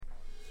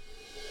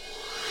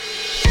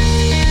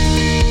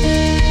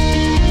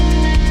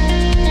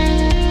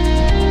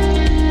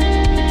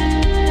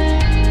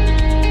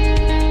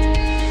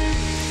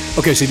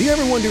Okay, so do you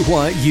ever wonder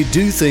why you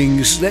do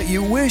things that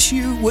you wish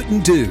you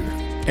wouldn't do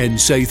and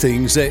say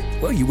things that,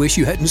 well, you wish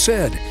you hadn't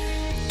said?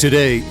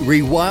 Today,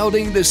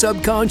 rewilding the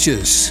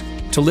subconscious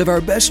to live our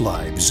best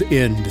lives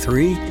in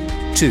 3,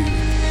 2,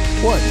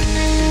 1.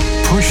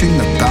 Pushing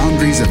the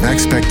boundaries of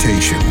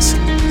expectations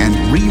and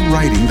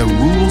rewriting the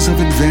rules of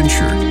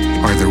adventure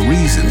are the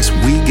reasons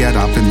we get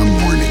up in the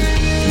morning.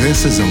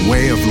 This is a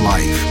way of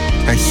life,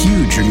 a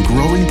huge and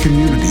growing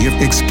community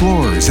of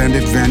explorers and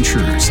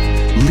adventurers,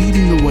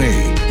 leading the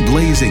way,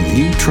 blazing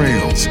new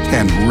trails,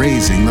 and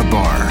raising the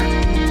bar.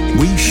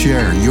 We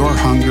share your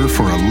hunger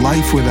for a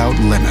life without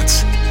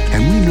limits,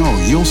 and we know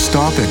you'll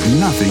stop at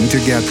nothing to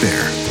get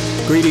there.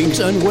 Greetings,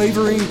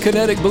 unwavering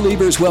kinetic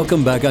believers.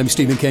 Welcome back. I'm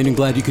Stephen Canyon.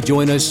 Glad you could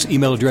join us.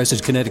 Email address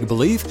is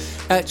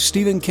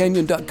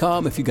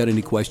kineticbelief@stephencanyon.com if you got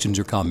any questions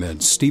or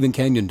comments.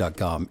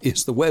 stephencanyon.com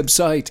is the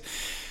website.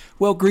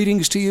 Well,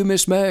 greetings to you,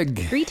 Miss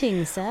Meg.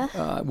 Greetings, Seth.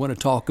 I want to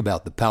talk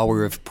about the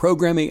power of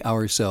programming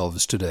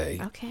ourselves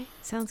today. Okay,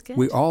 sounds good.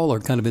 We all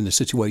are kind of in the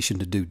situation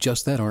to do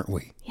just that, aren't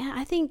we? Yeah,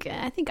 I think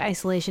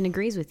isolation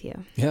agrees with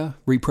you. Yeah,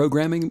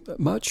 reprogramming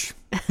much?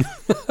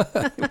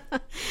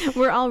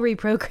 We're all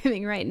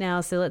reprogramming right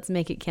now, so let's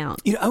make it count.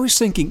 You know, I was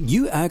thinking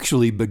you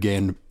actually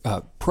began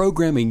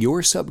programming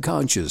your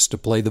subconscious to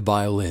play the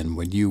violin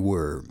when you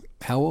were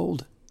how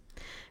old?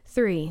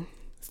 3.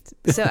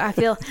 So I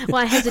feel,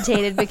 well, I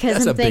hesitated because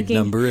That's I'm a big thinking.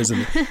 number,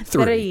 isn't it?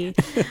 3.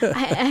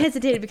 I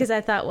hesitated because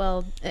I thought,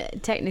 well,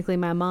 technically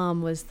my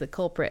mom was the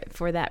culprit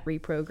for that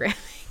reprogramming.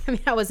 I mean,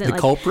 I wasn't The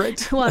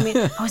culprit? Well, I mean,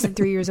 I wasn't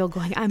 3 years old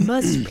going, I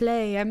must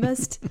play. I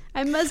must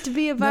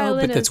be a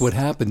violinist. No, but that's what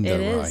happened, though,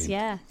 It is, right?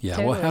 yeah. Yeah.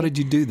 Totally. Well, how did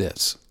you do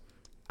this?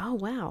 Oh,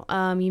 wow.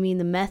 You mean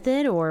the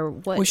method or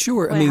what? Well,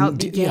 sure. How it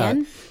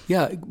began?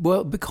 Yeah.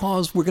 Well,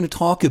 because we're going to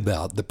talk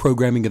about the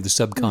programming of the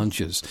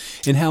subconscious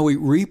and how we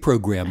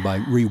reprogram by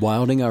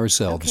rewilding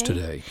ourselves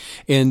today.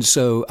 And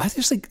so I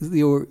just think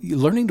you're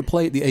learning to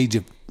play at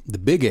the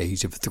big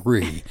age of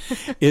 3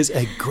 is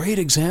a great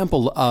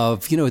example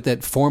of, at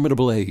that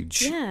formidable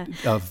age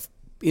of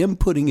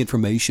inputting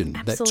information.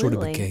 Absolutely. That sort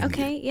of became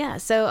okay, you. yeah.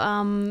 So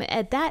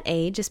at that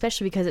age,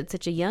 especially because it's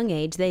such a young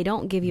age, they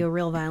don't give you a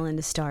real violin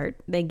to start.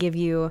 They give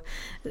you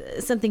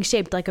something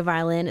shaped like a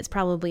violin. It's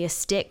probably a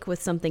stick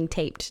with something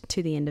taped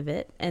to the end of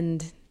it,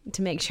 and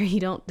to make sure you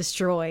don't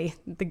destroy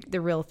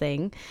the real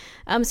thing.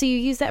 So you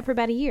use that for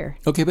about a year.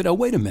 Okay, but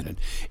wait a minute.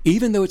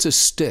 Even though it's a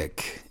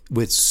stick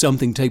with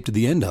something taped to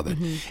the end of it,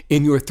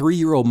 in your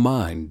 3-year-old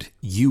mind,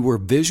 you were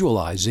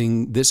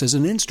visualizing this as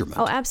an instrument.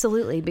 Oh,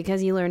 absolutely,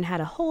 because you learn how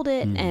to hold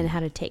it and how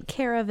to take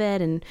care of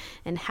it and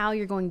how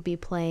you're going to be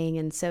playing.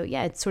 And so,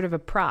 yeah, it's sort of a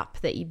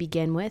prop that you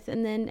begin with,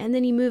 and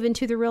then you move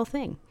into the real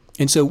thing.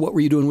 And so what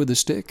were you doing with the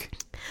stick?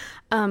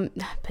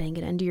 Putting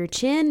it under your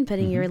chin,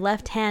 putting your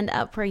left hand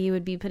up where you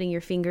would be putting your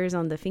fingers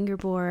on the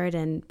fingerboard,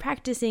 and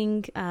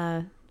practicing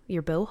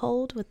your bow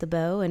hold with the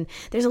bow. And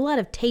there's a lot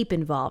of tape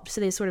involved,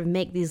 so they sort of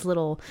make these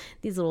little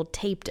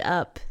taped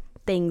up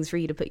things for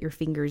you to put your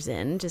fingers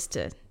in.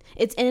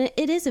 It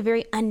is a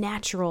very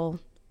unnatural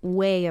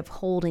way of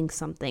holding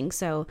something,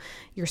 so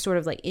you're sort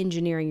of like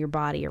engineering your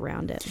body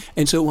around it.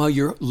 And so while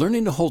you're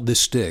learning to hold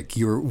this stick,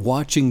 you're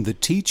watching the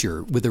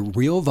teacher with a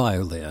real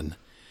violin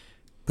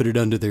put it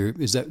under there.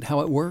 Is that how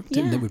it worked?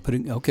 Yeah. And they would put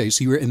it, okay,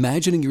 so you were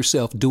imagining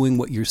yourself doing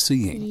what you're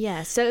seeing.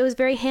 Yeah, so it was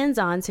very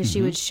hands-on. So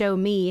she would show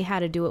me how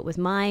to do it with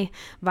my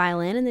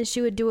violin, and then she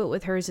would do it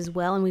with hers as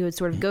well, and we would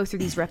sort of go through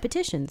these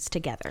repetitions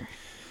together.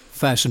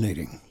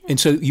 Fascinating. And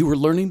so you were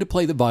learning to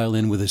play the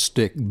violin with a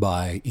stick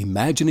by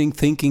imagining,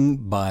 thinking,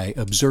 by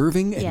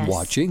observing and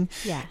watching.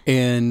 Yeah.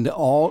 And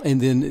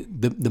then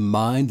the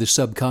mind, the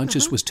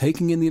subconscious was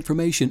taking in the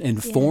information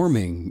and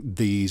forming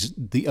the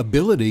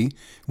ability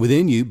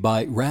within you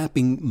by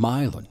wrapping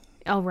myelin.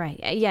 Oh, right.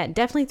 Yeah,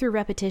 definitely through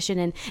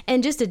repetition.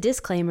 And just a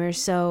disclaimer,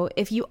 so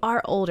if you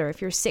are older, if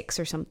you're 6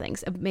 or something,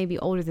 maybe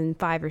older than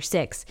 5 or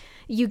 6,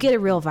 you get a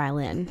real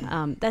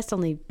violin. That's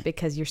only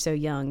because you're so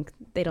young.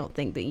 They don't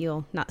think that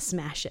you'll not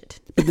smash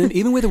it. But then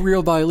even with a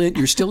real violin,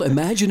 you're still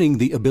imagining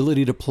the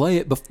ability to play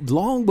it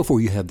long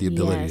before you have the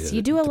ability yes, to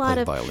you do a to lot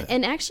play of, the violin.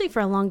 and actually for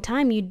a long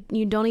time,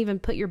 you don't even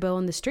put your bow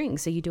on the string.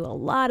 So you do a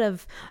lot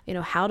of,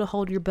 how to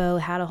hold your bow,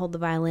 how to hold the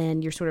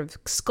violin. You're sort of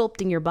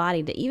sculpting your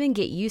body to even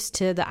get used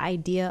to the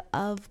idea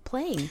of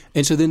playing.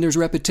 And so then there's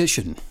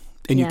repetition.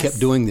 And you Yes. kept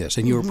doing this,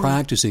 and you were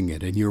practicing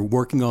it, and you're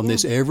working on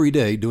this every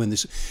day, doing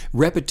this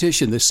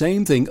repetition, the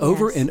same thing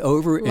over Yes. and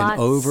over and Lots.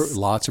 over,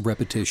 lots of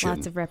repetition.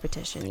 Lots of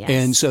repetition, yes.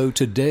 And so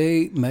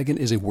today, Megan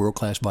is a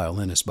world-class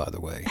violinist, by the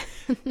way.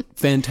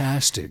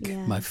 Fantastic.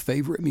 Yeah. My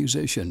favorite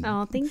musician.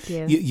 Oh, thank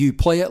you. You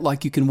play it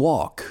like you can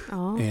walk,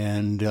 Oh.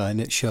 and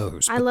it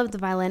shows. I love the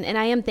violin, and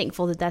I am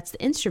thankful that that's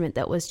the instrument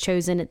that was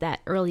chosen at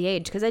that early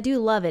age, because I do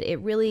love it.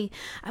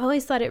 I've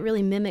always thought it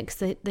really mimics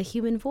the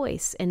human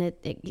voice, and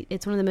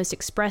it's one of the most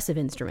expressive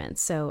instruments.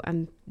 So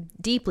I'm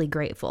deeply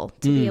grateful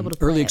to be able to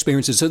play Early it.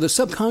 experiences. So the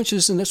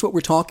subconscious, and that's what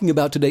we're talking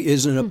about today,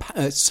 is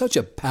such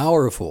a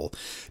powerful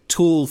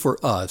tool for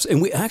us.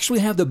 And we actually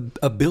have the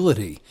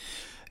ability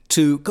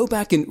to go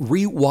back and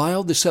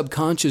rewild the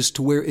subconscious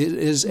to where it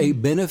is a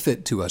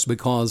benefit to us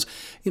because,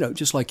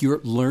 just like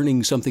you're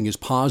learning something as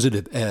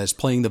positive as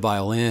playing the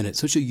violin at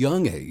such a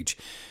young age,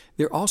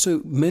 there are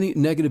also many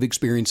negative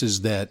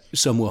experiences that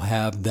some will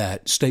have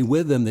that stay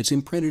with them that's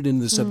imprinted in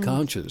the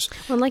subconscious.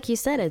 Well, like you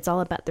said, it's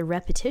all about the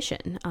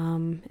repetition,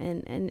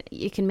 and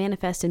it can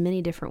manifest in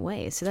many different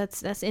ways. So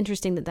that's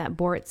interesting that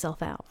bore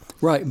itself out.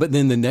 Right, but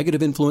then the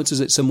negative influences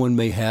that someone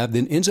may have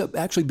then ends up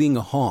actually being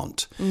a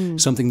haunt,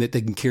 something that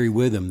they can carry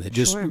with them that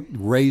just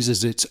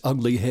raises its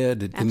ugly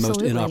head at the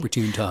most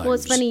inopportune times. Well,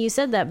 it's funny you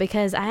said that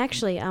because I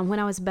actually, when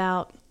I was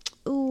about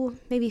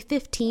maybe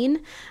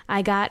 15,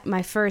 I got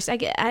my first, I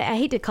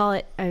hate to call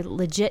it a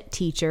legit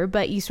teacher,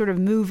 but you sort of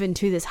move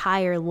into this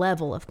higher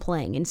level of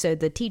playing. And so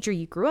the teacher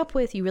you grew up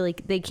with,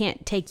 they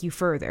can't take you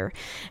further.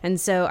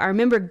 And so I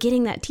remember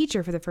getting that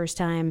teacher for the first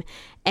time,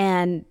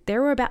 and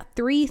there were about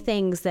 3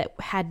 things that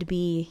had to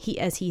be,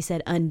 as he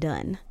said,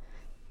 undone.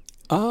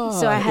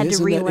 So I had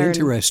to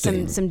relearn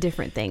some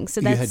different things. So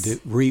you had to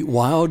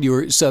rewild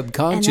your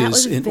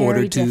subconscious in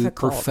order to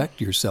perfect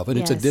yourself. And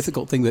it's a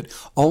difficult thing that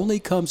only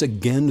comes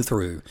again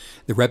through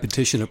the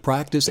repetition of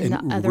practice and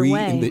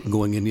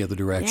going in the other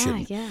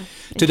direction. Yeah.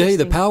 Today,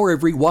 the power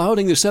of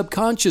rewilding the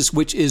subconscious,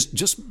 which is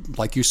just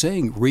like you're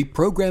saying,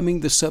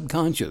 reprogramming the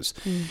subconscious.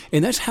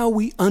 And that's how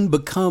we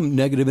unbecome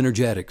negative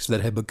energetics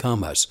that have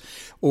become us.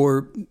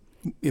 Or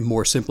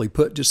more simply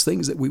put, just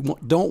things that we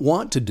don't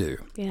want to do.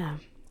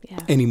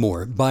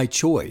 Anymore by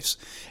choice.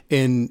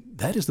 And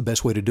that is the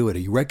best way to do it.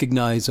 You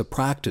recognize a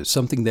practice,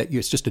 something that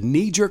it's just a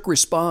knee-jerk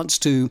response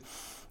to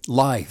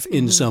life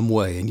in some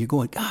way. And you're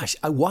going, gosh,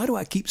 why do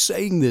I keep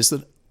saying this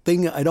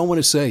thing I don't want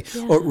to say?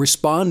 Or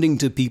responding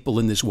to people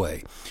in this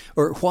way?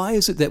 Or why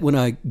is it that when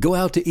I go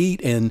out to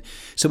eat and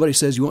somebody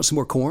says, you want some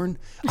more corn?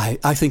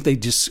 I think they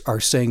just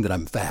are saying that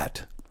I'm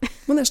fat.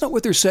 Well, that's not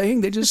what they're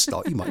saying. They just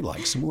thought you might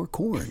like some more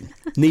corn.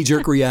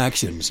 Knee-jerk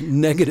reactions,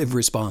 negative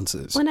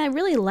responses. Well, and I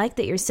really like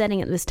that you're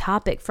setting up this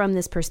topic from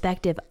this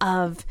perspective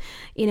of,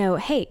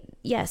 hey,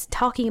 yes,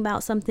 talking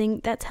about something,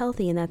 that's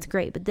healthy and that's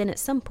great. But then at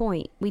some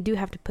point, we do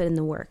have to put in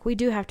the work. We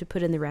do have to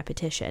put in the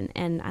repetition.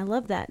 And I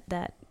love that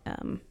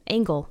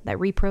angle, that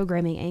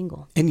reprogramming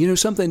angle. And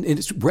something,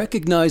 it's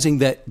recognizing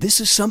that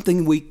this is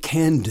something we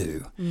can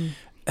do.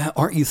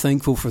 Aren't you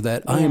thankful for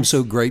that? Yes. I am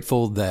so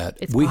grateful that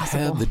we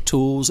have the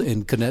tools,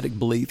 and kinetic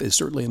belief is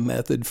certainly a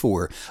method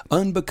for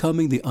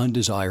unbecoming the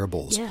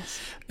undesirables. Yes.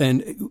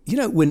 And,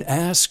 when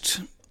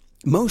asked,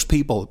 most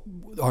people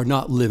are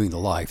not living the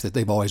life that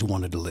they've always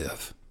wanted to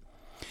live.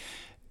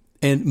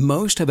 And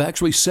most have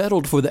actually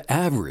settled for the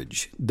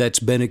average that's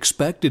been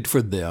expected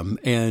for them,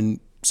 and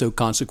so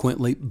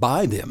consequently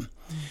by them.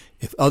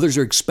 If others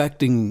are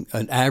expecting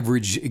an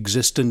average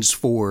existence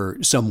for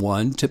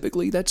someone,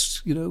 typically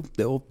that's,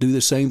 they'll do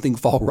the same thing,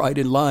 fall right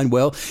in line.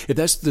 Well, if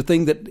that's the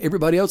thing that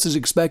everybody else is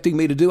expecting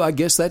me to do, I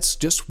guess that's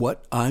just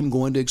what I'm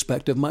going to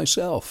expect of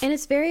myself. And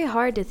it's very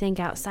hard to think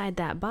outside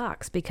that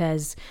box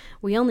because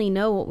we only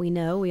know what we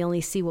know. We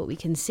only see what we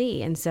can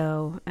see. And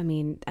so, I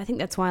think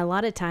that's why a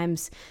lot of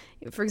times,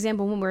 for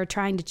example, when we're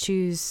trying to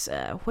choose,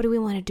 what do we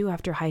want to do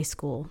after high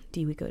school?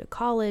 Do we go to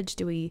college?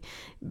 Do we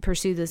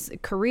pursue this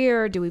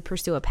career? Do we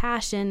pursue a passion?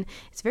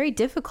 It's very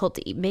difficult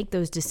to make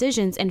those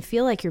decisions and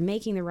feel like you're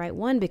making the right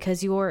one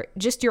because your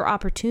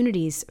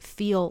opportunities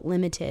feel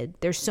limited.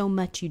 There's so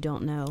much you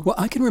don't know. Well,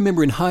 I can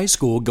remember in high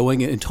school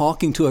going and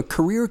talking to a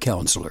career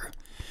counselor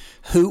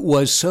who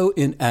was so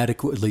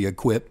inadequately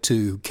equipped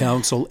to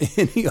counsel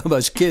any of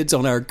us kids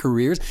on our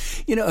careers.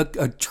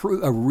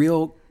 A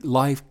real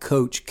life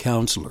coach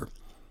counselor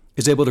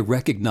is able to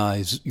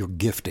recognize your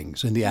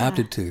giftings and the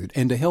aptitude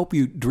and to help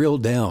you drill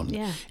down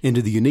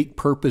into the unique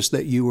purpose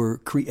that you were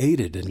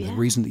created and the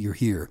reason that you're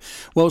here.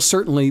 Well,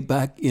 certainly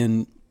back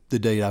in the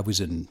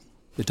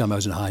time I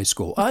was in high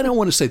school, I don't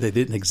want to say they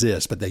didn't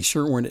exist, but they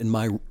sure weren't in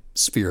my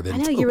sphere of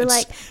influence. I know you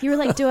were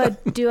like,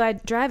 do I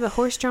drive a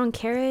horse-drawn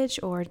carriage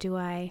or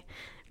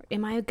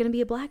am I going to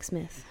be a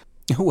blacksmith?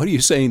 What are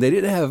you saying? They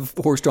didn't have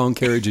horse-drawn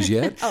carriages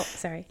yet? Oh,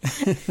 sorry.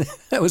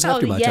 That was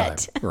after my time.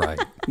 Right.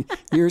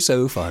 You're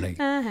so funny.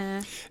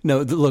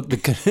 No, look,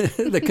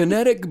 the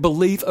kinetic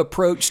belief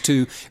approach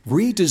to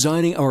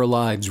redesigning our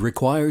lives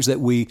requires that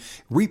we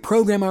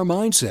reprogram our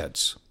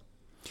mindsets.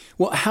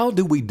 Well, how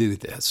do we do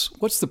this?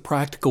 What's the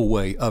practical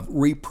way of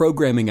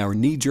reprogramming our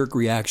knee-jerk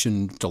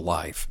reaction to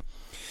life?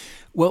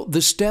 Well,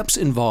 the steps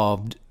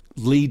involved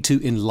lead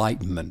to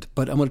enlightenment.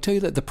 But I'm going to tell you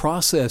that the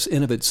process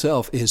in of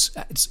itself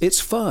it's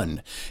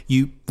fun.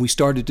 We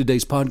started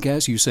today's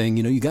podcast, you saying,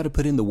 you got to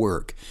put in the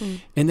work.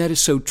 And that is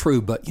so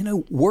true. But,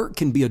 work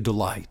can be a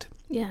delight.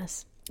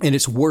 Yes. And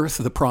it's worth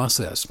the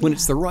process when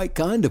it's the right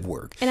kind of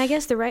work. And I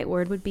guess the right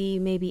word would be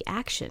maybe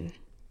action.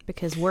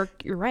 Because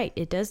work, you're right,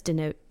 it does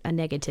denote a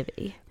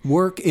negativity.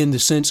 Work in the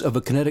sense of a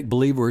kinetic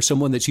believer or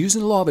someone that's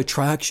using the law of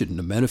attraction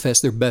to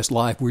manifest their best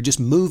life. We're just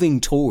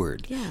moving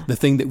toward the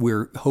thing that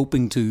we're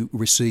hoping to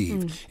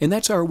receive. And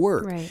that's our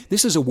work. Right.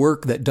 This is a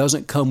work that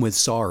doesn't come with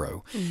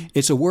sorrow.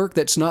 It's a work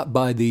that's not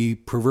by the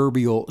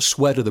proverbial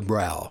sweat of the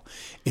brow.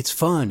 It's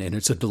fun and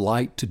it's a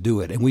delight to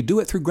do it. And we do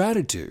it through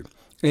gratitude.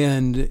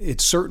 And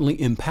it's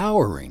certainly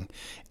empowering,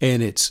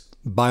 and it's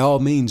by all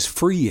means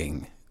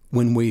freeing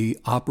when we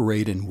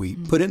operate and we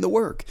put in the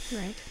work.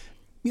 Right.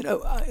 You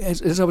know,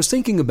 as I was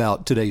thinking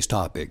about today's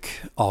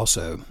topic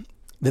also,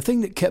 the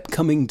thing that kept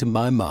coming to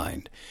my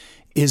mind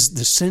is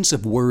the sense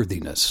of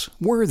worthiness.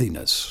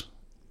 Worthiness.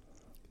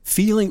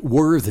 Feeling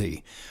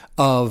worthy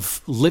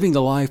of living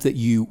the life that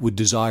you would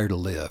desire to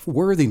live.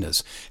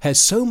 Worthiness has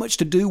so much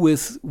to do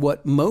with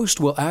what most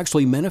will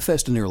actually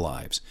manifest in their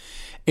lives.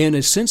 And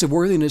a sense of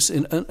worthiness,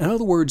 in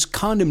other words,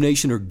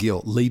 condemnation or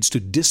guilt leads to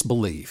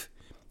disbelief,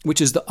 which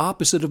is the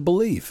opposite of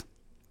belief.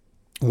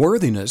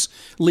 Worthiness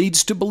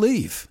leads to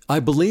belief. I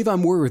believe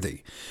I'm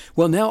worthy.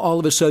 Well, now all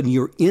of a sudden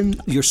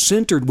you're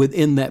centered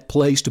within that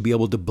place to be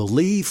able to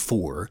believe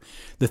for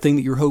the thing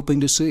that you're hoping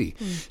to see.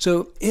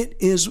 So it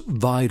is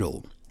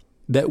vital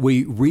that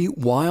we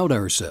rewild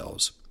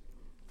ourselves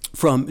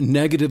from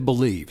negative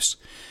beliefs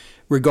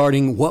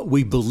regarding what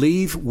we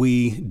believe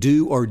we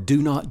do or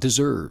do not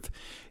deserve.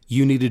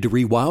 You needed to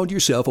rewild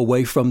yourself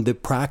away from the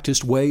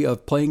practiced way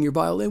of playing your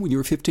violin when you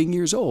were 15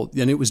 years old.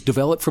 And it was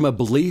developed from a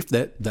belief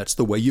that that's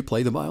the way you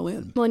play the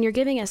violin. Well, and you're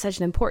giving us such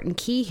an important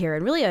key here,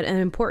 and really an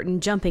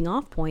important jumping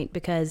off point,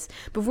 because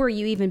before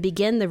you even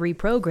begin the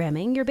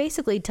reprogramming, you're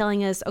basically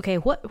telling us, okay,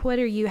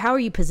 how are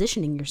you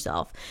positioning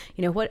yourself?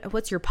 You know,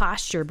 what's your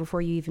posture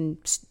before you even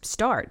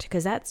start?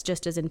 Because that's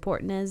just as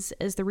important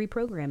as the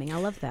reprogramming. I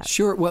love that.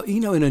 Sure. Well,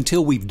 you know, and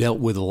until we've dealt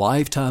with a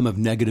lifetime of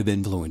negative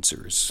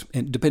influencers,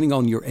 and depending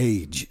on your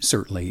age,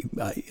 certainly,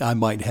 I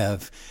might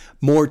have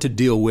more to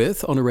deal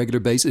with on a regular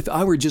basis. If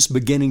I were just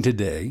beginning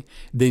today,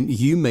 then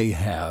you may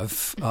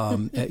have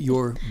at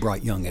your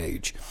bright young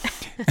age,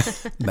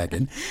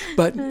 Megan.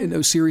 But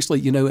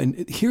seriously,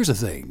 and here's the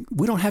thing.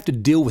 We don't have to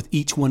deal with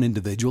each one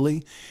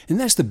individually. And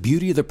that's the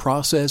beauty of the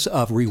process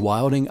of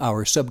rewilding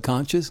our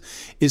subconscious,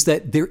 is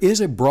that there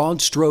is a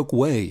broad stroke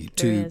way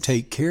to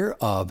take care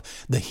of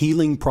the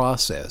healing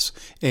process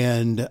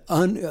and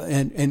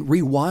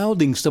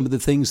rewilding some of the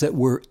things that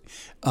were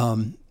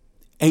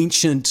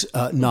ancient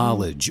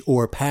knowledge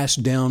or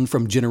passed down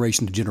from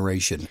generation to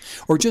generation,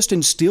 or just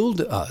instilled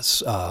to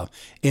us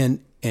and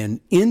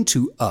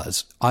into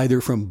us,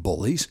 either from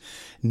bullies,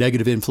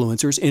 negative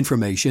influencers,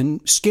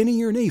 information, skinning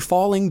your knee,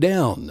 falling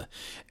down,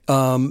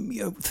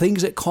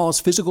 things that cause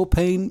physical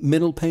pain,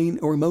 mental pain,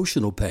 or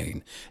emotional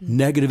pain,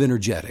 negative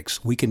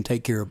energetics. We can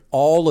take care of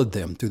all of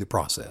them through the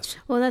process.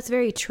 Well, that's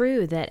very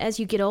true, that as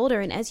you get older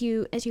and as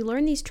you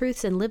learn these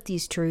truths and live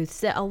these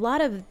truths, that a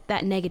lot of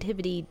that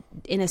negativity,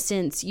 in a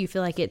sense, you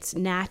feel like it's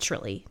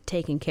naturally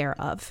taken care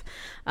of,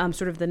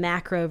 sort of the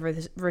macro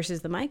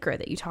versus the micro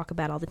that you talk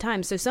about all the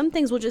time. So some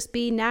things will just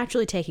be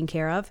naturally taken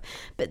care of,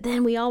 but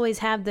then we always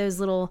have those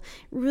little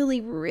really,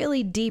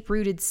 really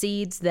deep-rooted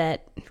seeds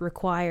that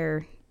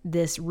require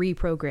this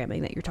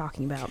reprogramming that you're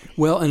talking about.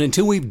 Well, and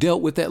until we've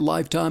dealt with that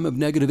lifetime of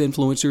negative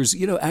influencers,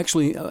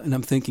 actually, and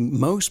I'm thinking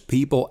most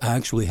people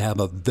actually have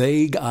a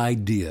vague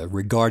idea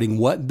regarding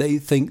what they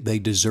think they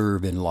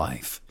deserve in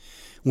life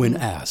when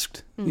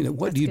asked.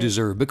 What do you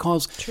deserve?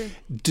 Because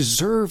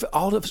deserve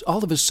all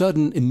of a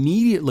sudden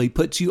immediately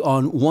puts you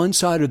on one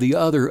side or the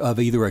other of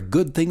either a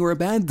good thing or a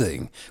bad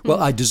thing.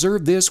 Well, I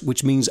deserve this,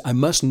 which means I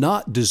must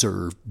not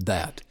deserve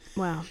that.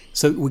 Wow.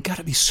 So we got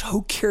to be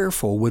so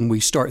careful when we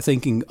start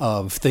thinking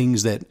of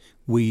things that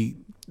we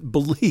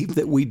believe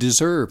that we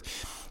deserve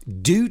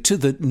due to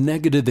the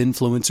negative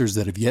influencers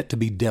that have yet to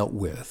be dealt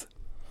with.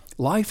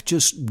 Life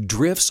just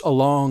drifts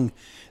along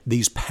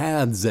these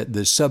paths that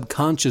the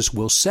subconscious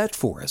will set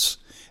for us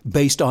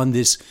based on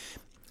this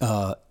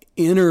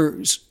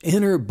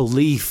inner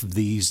belief,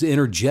 these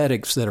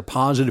energetics that are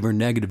positive or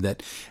negative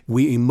that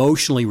we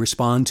emotionally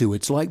respond to.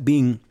 It's like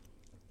being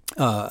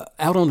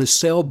out on a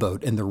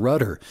sailboat and the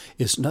rudder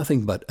is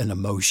nothing but an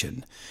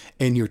emotion,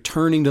 and you're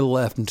turning to the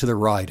left and to the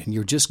right, and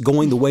you're just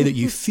going the way that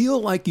you feel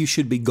like you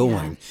should be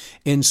going.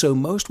 Yeah. And so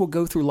most will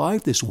go through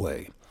life this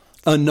way,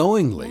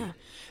 unknowingly,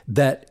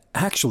 that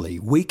actually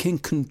we can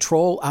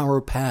control our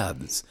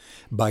paths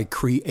by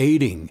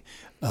creating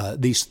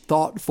these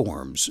thought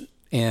forms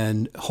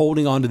and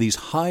holding on to these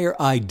higher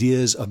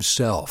ideas of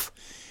self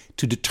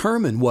to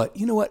determine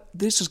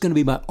this is going to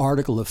be my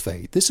article of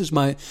faith. This is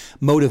my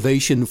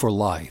motivation for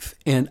life.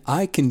 And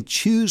I can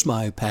choose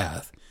my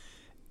path.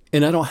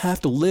 And I don't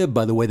have to live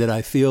by the way that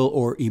I feel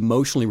or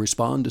emotionally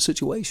respond to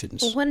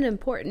situations. Well, what an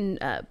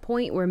important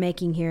point we're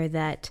making here,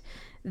 that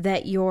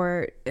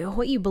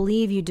what you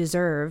believe you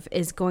deserve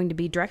is going to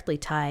be directly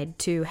tied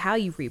to how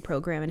you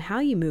reprogram and how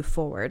you move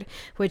forward,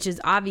 which is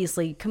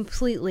obviously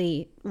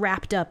completely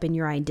wrapped up in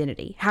your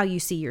identity, how you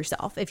see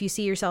yourself. If you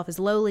see yourself as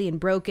lowly and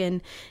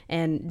broken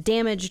and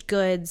damaged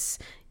goods,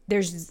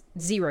 there's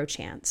zero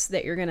chance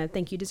that you're going to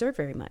think you deserve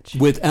very much.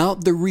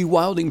 Without the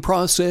rewilding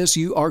process,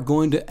 you are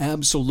going to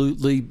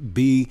absolutely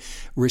be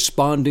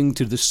responding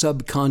to the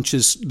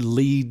subconscious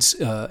leads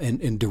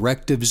and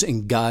directives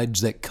and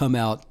guides that come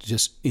out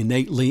just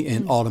innately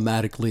and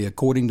automatically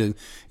according to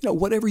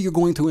whatever you're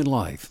going through in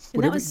life.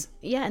 And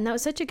that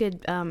was such a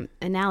good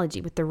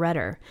analogy with the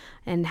rudder.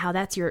 and how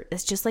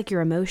it's just like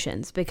your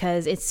emotions,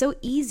 because it's so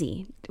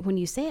easy when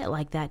you say it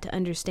like that to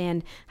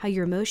understand how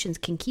your emotions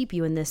can keep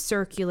you in this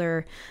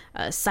circular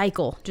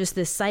cycle, just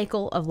this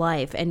cycle of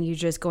life, and you're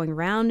just going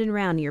round and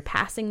round, and you're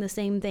passing the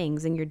same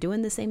things, and you're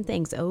doing the same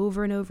things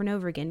over and over and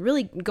over again,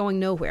 really going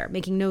nowhere,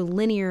 making no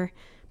linear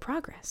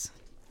progress.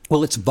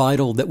 Well, it's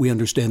vital that we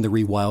understand the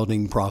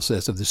rewilding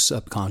process of the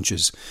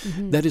subconscious.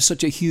 That is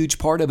such a huge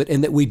part of it,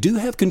 and that we do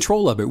have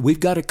control of it.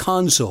 We've got a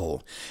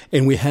console,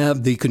 and we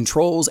have the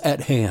controls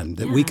at hand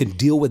that we can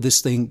deal with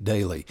this thing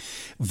daily.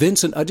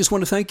 Vincent, I just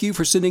want to thank you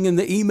for sending in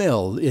the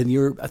email.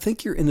 I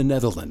think you're in the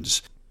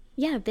Netherlands.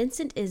 Yeah,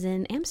 Vincent is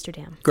in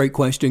Amsterdam. Great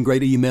question,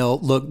 great email.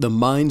 Look, the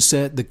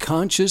mindset, the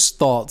conscious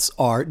thoughts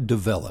are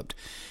developed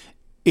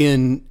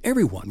in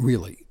everyone,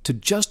 really, to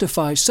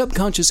justify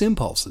subconscious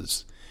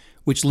impulses,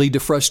 which lead to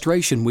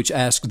frustration, which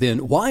ask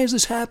then, why is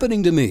this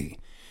happening to me?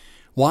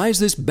 Why is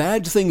this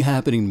bad thing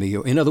happening to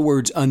me? In other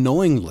words,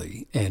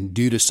 unknowingly and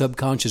due to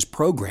subconscious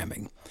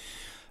programming.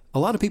 A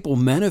lot of people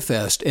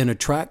manifest and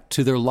attract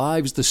to their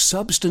lives the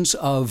substance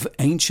of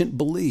ancient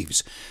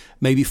beliefs,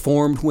 maybe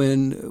formed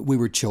when we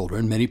were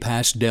children, many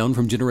passed down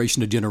from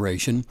generation to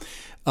generation,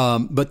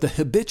 but the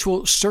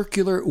habitual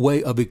circular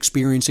way of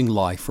experiencing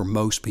life for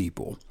most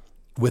people,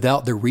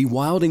 without the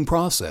rewilding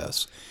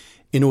process,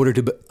 in order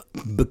to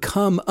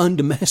become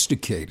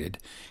undomesticated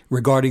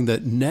regarding the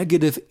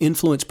negative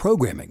influence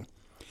programming,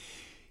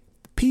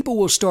 people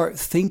will start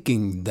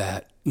thinking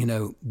that,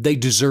 they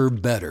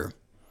deserve better.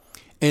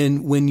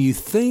 And when you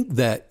think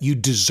that you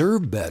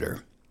deserve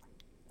better,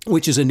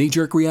 which is a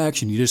knee-jerk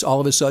reaction, you just all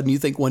of a sudden you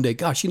think one day,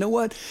 gosh, you know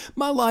what?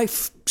 My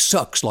life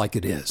sucks like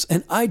it is,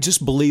 and I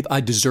just believe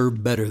I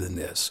deserve better than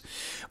this.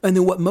 And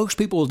then what most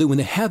people will do when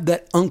they have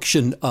that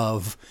unction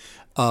of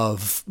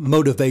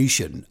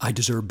motivation, I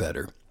deserve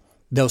better,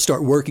 they'll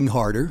start working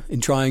harder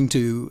and trying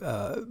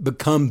to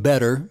become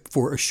better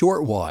for a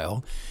short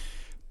while.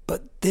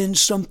 But then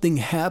something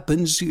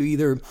happens. You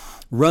either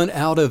run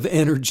out of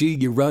energy,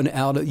 you run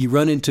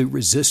into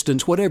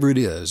resistance, whatever it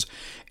is.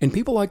 And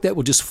people like that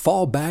will just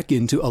fall back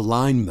into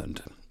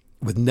alignment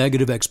with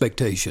negative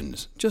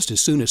expectations just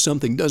as soon as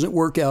something doesn't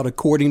work out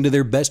according to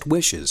their best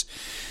wishes.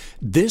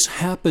 This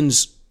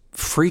happens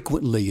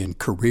frequently in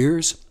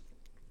careers,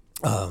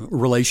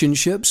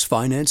 relationships,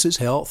 finances,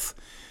 health.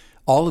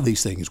 All of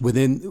these things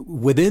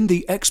within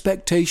the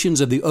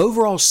expectations of the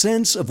overall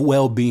sense of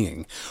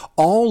well-being.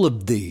 All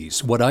of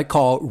these, what I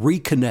call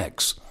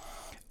reconnects,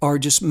 are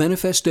just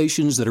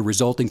manifestations that are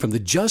resulting from the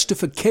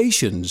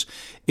justifications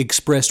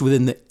expressed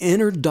within the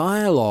inner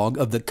dialogue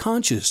of the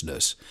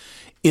consciousness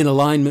in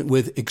alignment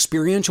with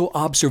experiential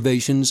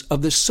observations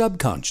of the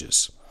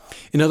subconscious.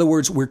 In other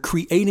words, we're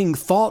creating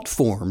thought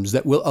forms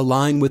that will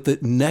align with the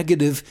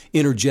negative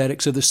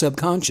energetics of the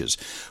subconscious.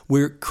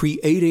 We're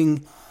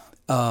creating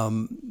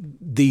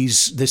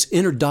this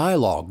inner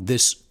dialogue,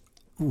 this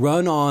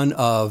run-on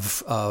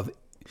of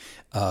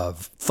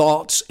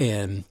thoughts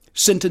and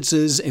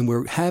sentences, and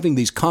we're having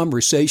these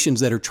conversations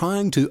that are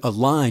trying to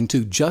align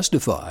to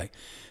justify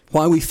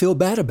why we feel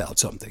bad about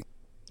something.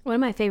 One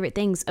of my favorite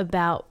things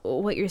about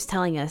what you're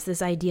telling us,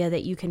 this idea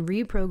that you can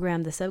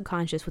reprogram the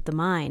subconscious with the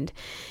mind,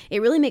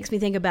 it really makes me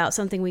think about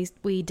something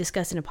we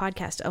discussed in a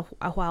podcast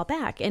a while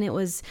back. And it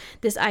was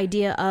this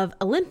idea of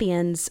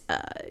Olympians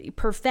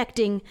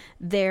perfecting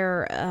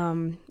their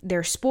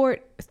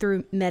sport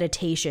through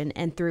meditation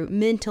and through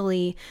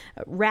mentally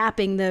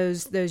wrapping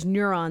those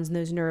neurons and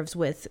those nerves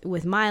with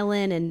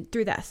myelin and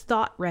through that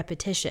thought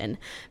repetition.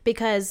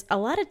 Because a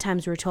lot of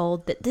times we're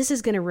told that this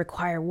is going to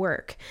require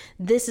work.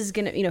 This is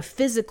going to,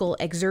 physical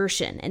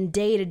exertion and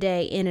day to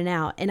day in and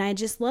out. And I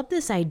just love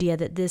this idea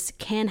that this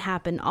can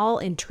happen all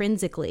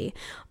intrinsically,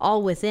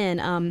 all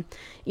within.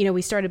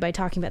 We started by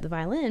talking about the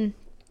violin.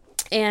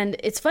 And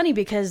it's funny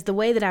because the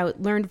way that I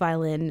learned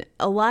violin,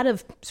 a lot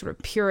of sort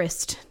of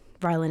purist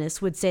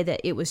violinists would say that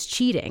it was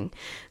cheating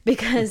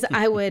because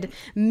I would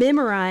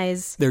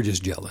memorize. They're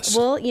just jealous.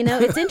 Well,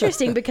 it's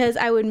interesting because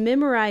I would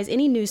memorize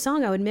any new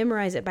song. I would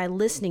memorize it by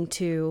listening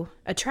to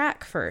a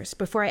track first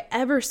before I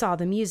ever saw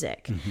the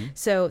music. Mm-hmm.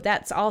 So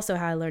that's also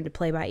how I learned to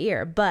play by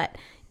ear. But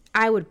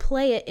I would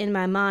play it in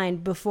my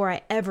mind before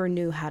I ever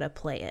knew how to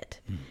play it.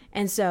 Mm.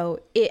 And so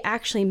it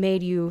actually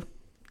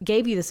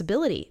gave you this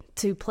ability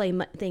to play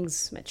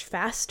things much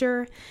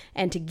faster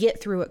and to get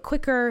through it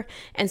quicker.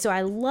 And so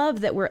I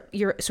love that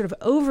you're sort of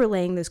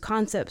overlaying those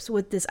concepts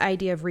with this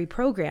idea of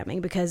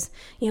reprogramming because,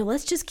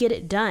 let's just get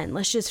it done.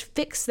 Let's just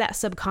fix that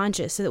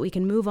subconscious so that we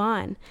can move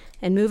on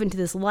and move into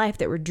this life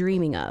that we're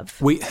dreaming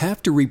of. We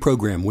have to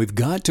reprogram. We've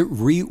got to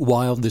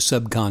rewild the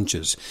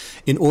subconscious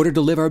in order to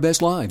live our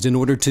best lives, in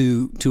order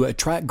to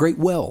attract great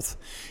wealth,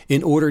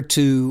 in order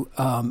to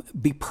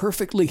be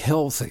perfectly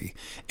healthy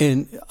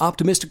and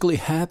optimistically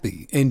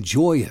happy and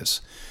joyous.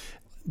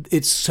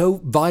 It's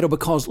so vital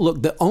because,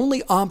 look, the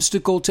only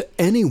obstacle to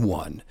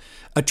anyone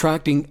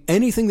attracting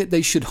anything that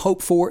they should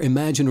hope for,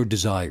 imagine, or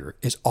desire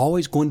is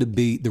always going to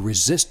be the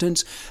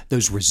resistance.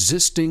 Those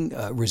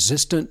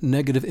resistant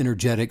negative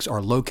energetics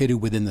are located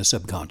within the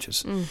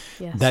subconscious.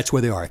 Yes. That's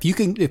where they are.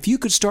 If you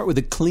could start with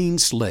a clean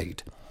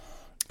slate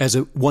as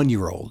a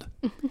 1-year-old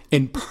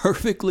and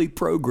perfectly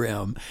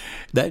program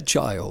that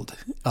child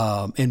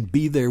and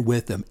be there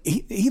with them,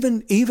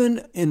 even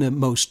in the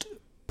most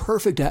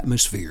perfect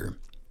atmosphere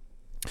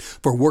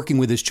for working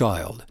with his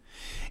child,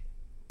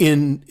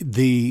 in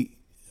the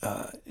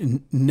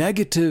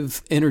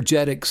negative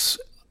energetics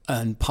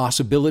and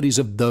possibilities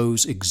of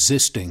those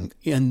existing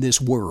in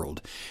this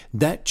world,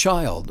 that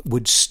child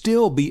would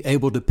still be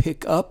able to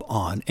pick up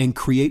on and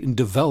create and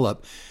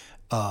develop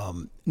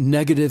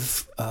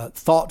negative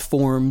thought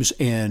forms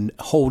and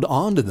hold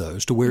on to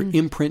those to where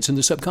imprints in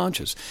the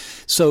subconscious.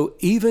 So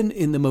even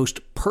in the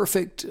most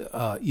perfect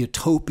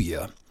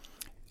utopia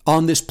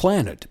on this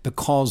planet,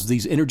 because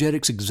these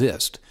energetics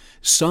exist,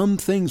 some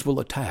things will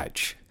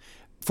attach.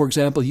 For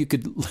example, you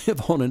could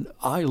live on an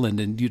island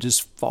and you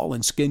just fall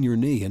and skin your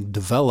knee and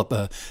develop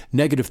a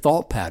negative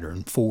thought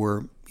pattern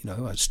for,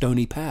 a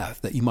stony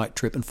path that you might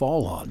trip and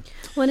fall on.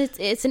 Well,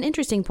 it's an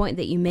interesting point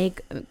that you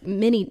make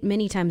many,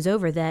 many times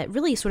over, that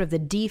really sort of the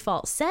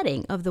default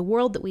setting of the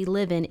world that we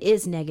live in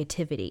is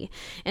negativity.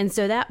 And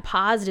so that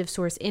positive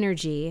source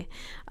energy,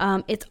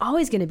 it's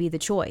always going to be the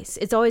choice.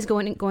 It's always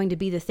going to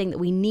be the thing that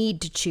we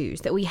need to choose,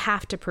 that we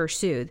have to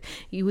pursue.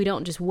 We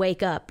don't just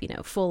wake up,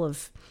 full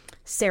of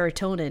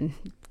serotonin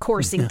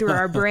coursing through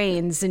our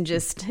brains and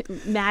just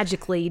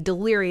magically,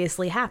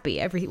 deliriously happy.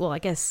 I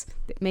guess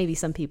maybe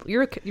some people,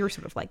 you're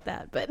sort of like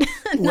that, but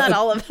not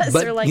all of us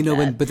are like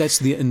that. But that's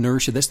the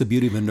inertia. That's the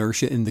beauty of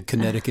inertia and the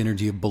kinetic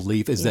energy of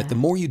belief, is that the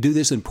more you do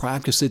this and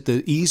practice it,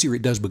 the easier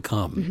it does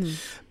become.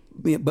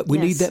 Mm-hmm. But we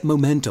need that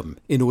momentum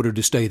in order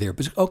to stay there.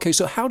 But okay,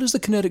 so how does the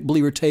kinetic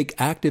believer take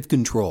active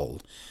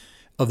control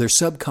of their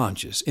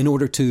subconscious in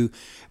order to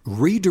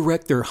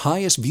redirect their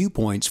highest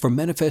viewpoints for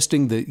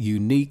manifesting the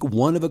unique,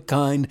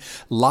 one-of-a-kind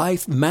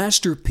life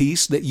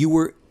masterpiece that you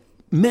were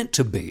meant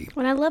to be?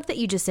 Well, I love that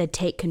you just said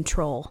take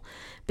control,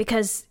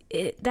 because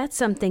that's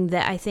something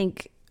that I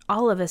think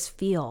all of us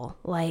feel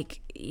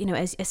like,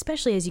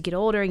 especially as you get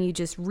older and you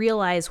just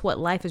realize what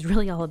life is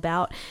really all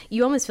about,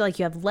 you almost feel like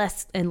you have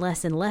less and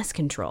less and less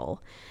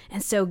control.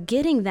 And so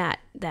getting that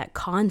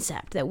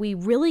concept that we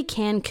really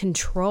can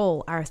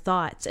control our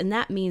thoughts, and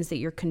that means that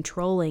you're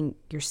controlling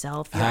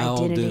yourself, your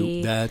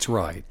identity. That's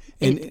right.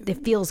 And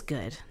it feels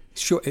good.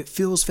 Sure, it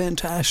feels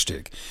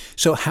fantastic.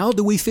 So how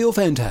do we feel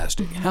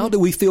fantastic? Mm-hmm. How do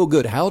we feel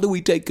good? How do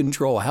we take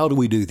control? How do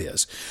we do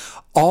this?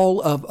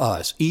 All of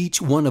us,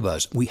 each one of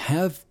us, we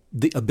have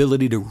the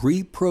ability to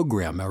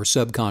reprogram our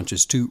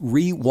subconscious, to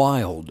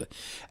rewild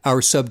our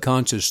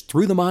subconscious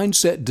through the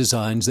mindset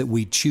designs that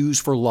we choose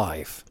for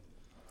life,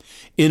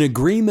 in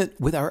agreement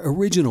with our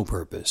original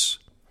purpose,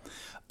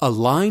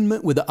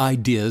 alignment with the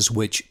ideas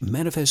which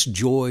manifest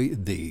joy,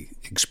 the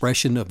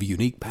expression of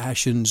unique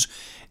passions,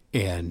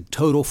 and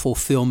total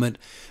fulfillment.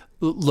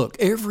 Look,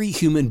 every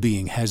human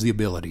being has the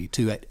ability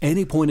to, at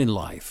any point in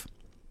life,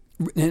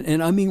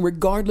 and I mean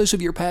regardless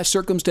of your past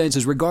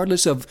circumstances,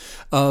 regardless of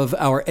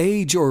our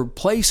age or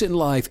place in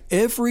life,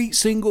 every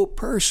single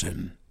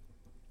person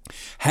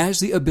has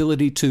the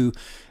ability to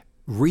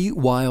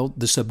rewild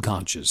the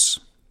subconscious.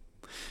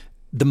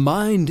 The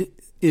mind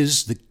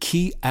is the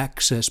key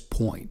access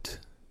point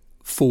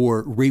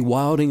for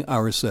rewilding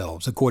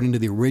ourselves according to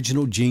the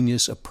original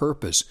genius of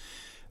purpose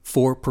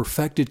for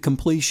perfected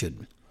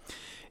completion.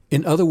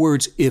 In other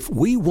words, if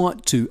we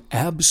want to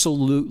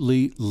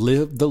absolutely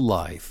live the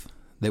life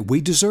that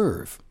we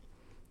deserve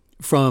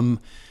from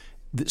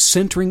the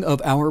centering of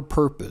our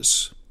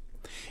purpose,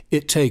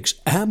 it takes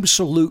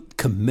absolute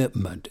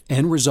commitment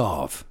and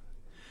resolve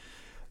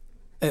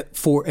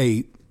for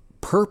a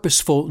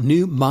purposeful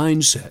new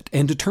mindset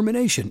and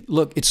determination.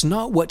 Look, it's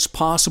not what's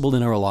possible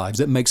in our lives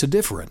that makes a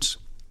difference.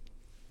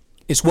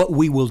 It's what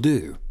we will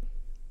do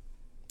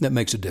that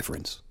makes a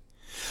difference.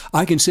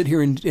 I can sit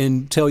here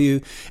and tell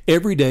you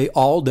every day,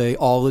 all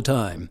the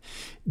time,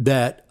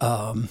 that,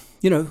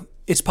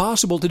 it's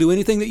possible to do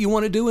anything that you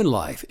want to do in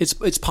life.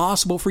 It's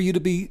possible for you to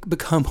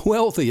become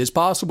wealthy. It's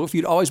possible for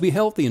you to always be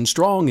healthy and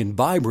strong and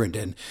vibrant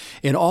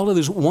and all of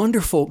those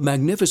wonderful,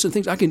 magnificent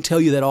things. I can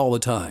tell you that all the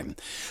time.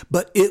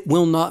 But it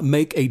will not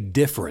make a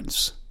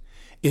difference.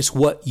 It's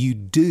what you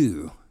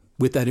do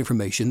with that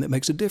information that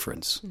makes a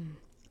difference.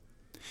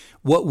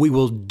 What we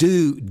will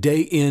do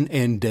day in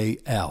and day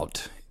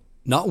out,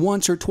 not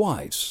once or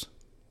twice.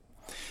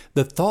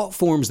 The thought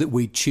forms that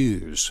we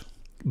choose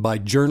by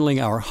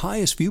journaling our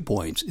highest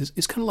viewpoints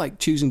is kind of like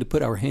choosing to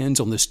put our hands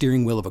on the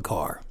steering wheel of a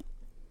car.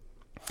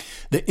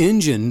 The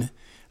engine,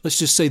 let's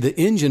just say the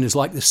engine is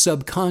like the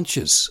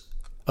subconscious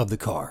of the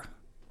car.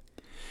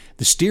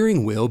 The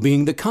steering wheel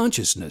being the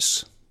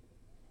consciousness.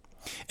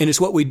 And it's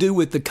what we do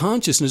with the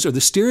consciousness or the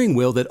steering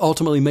wheel that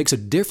ultimately makes a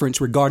difference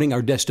regarding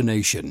our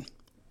destination.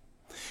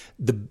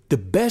 The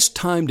best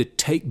time to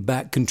take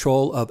back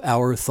control of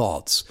our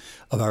thoughts,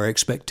 of our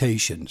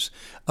expectations,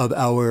 of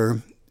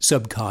our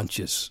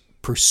subconscious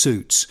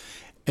pursuits,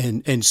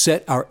 and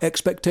set our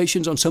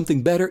expectations on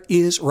something better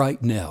is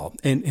right now.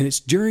 And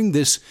it's during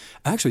this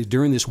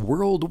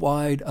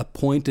worldwide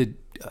appointed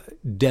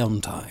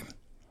downtime.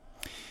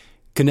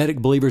 Kinetic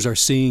believers are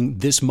seeing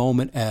this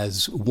moment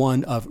as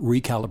one of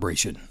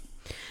recalibration.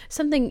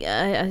 something,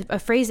 a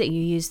phrase that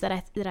you used that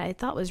I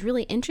thought was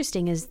really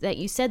interesting is that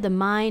you said the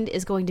mind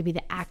is going to be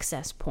the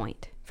access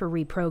point for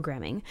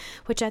reprogramming,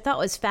 which I thought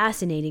was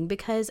fascinating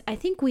because I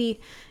think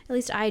at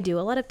least I do,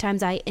 a lot of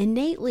times I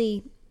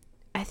innately,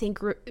 I think,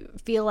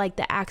 feel like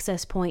the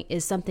access point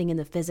is something in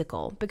the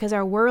physical because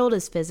our world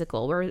is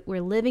physical.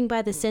 We're living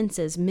by the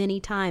senses many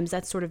times.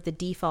 That's sort of the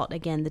default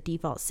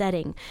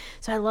setting.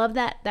 So I love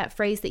that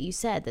phrase that you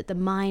said, that the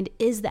mind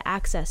is the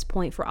access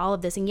point for all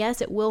of this. And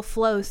yes, it will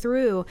flow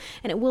through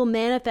and it will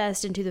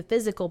manifest into the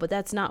physical, but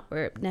that's not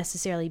where it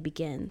necessarily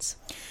begins.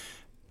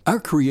 Our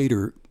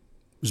Creator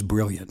was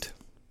brilliant.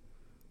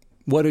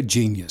 What a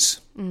genius.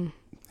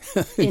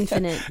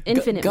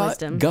 Infinite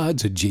wisdom.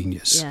 God's a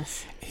genius.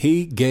 Yes.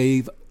 He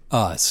gave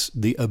us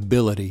the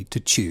ability to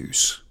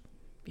choose.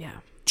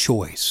 Yeah.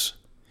 Choice.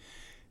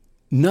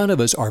 None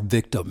of us are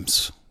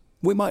victims.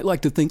 We might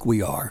like to think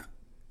we are,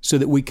 so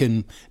that we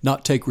can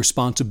not take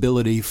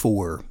responsibility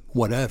for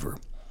whatever.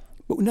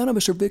 But none of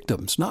us are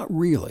victims, not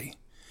really.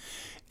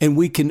 And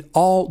we can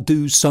all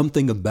do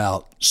something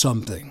about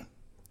something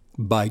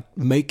by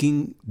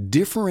making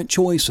different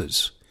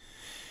choices,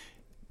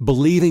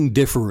 believing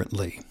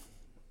differently,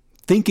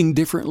 thinking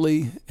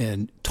differently,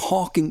 and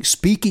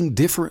speaking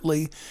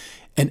differently,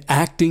 and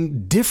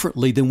acting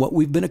differently than what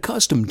we've been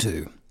accustomed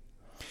to,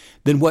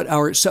 than what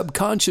our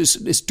subconscious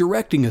is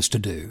directing us to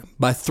do,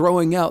 by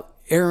throwing out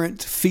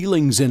errant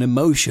feelings and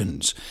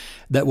emotions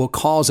that will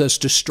cause us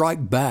to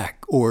strike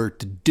back or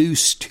to do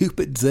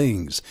stupid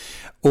things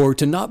or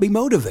to not be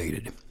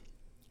motivated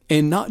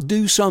and not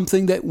do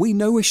something that we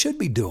know we should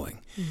be doing.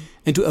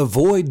 And to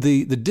avoid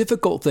the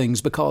difficult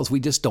things because we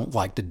just don't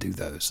like to do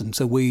those. And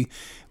so we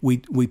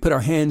put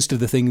our hands to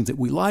the things that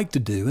we like to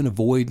do and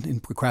avoid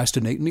and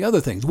procrastinate and the other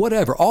things.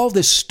 Whatever. All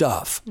this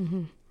stuff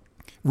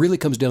really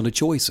comes down to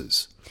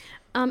choices.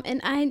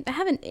 And I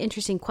have an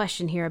interesting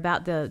question here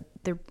about the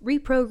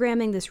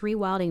reprogramming, this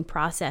rewilding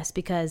process,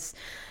 because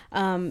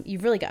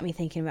you've really got me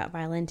thinking about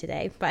violin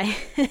today by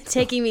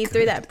taking me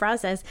through that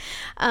process.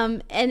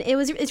 And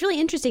it's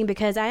really interesting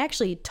because I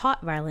actually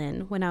taught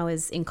violin when I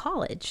was in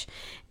college.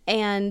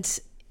 And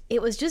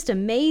it was just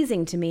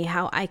amazing to me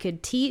how I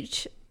could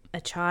teach a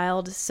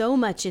child so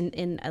much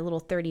in a little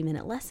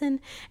 30-minute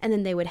lesson, and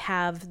then they would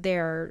have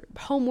their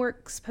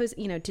homework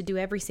to do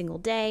every single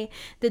day.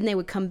 Then they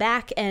would come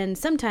back, and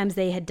sometimes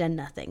they had done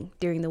nothing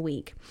during the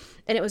week.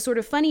 And it was sort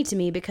of funny to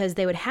me because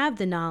they would have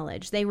the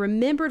knowledge. They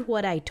remembered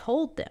what I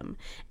told them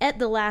at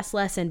the last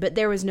lesson, but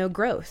there was no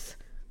growth.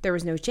 There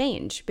was no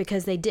change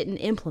because they didn't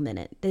implement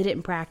it. They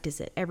didn't practice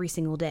it every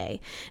single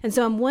day. And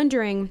so I'm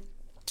wondering,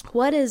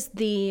 what is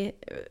the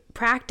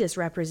practice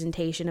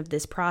representation of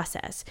this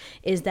process?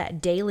 Is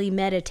that daily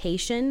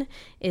meditation?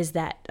 Is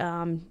that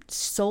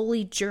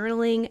solely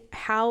journaling?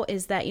 How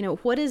is that,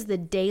 what is the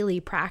daily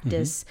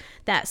practice,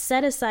 that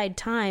set aside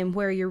time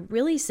where you're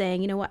really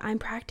saying, you know what, I'm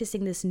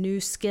practicing this new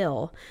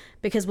skill,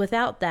 because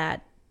without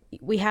that,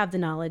 we have the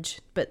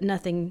knowledge, but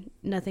nothing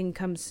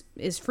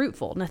is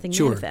fruitful. Nothing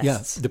manifests.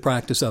 Yes, the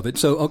practice of it.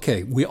 So,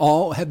 okay, we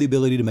all have the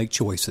ability to make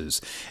choices.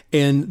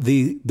 And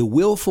the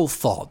willful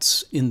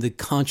thoughts in the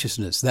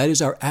consciousness, that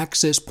is our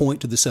access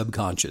point to the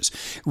subconscious.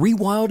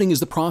 Rewilding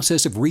is the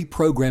process of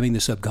reprogramming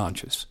the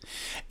subconscious.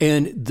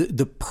 And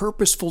the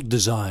purposeful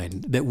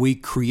design that we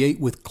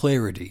create with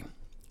clarity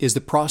is the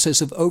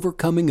process of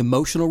overcoming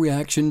emotional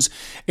reactions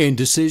and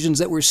decisions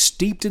that were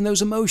steeped in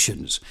those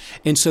emotions.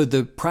 And so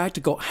the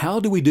practical, how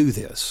do we do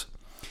this?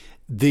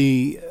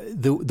 The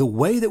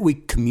way that we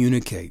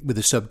communicate with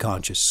the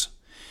subconscious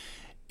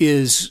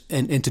is,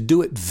 and to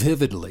do it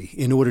vividly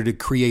in order to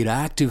create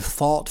active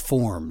thought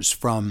forms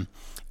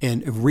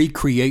and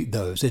recreate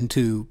those, and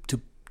to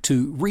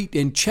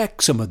and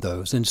check some of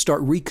those and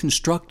start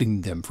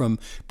reconstructing them from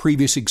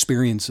previous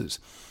experiences,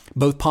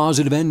 both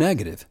positive and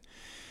negative.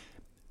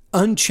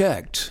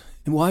 Unchecked.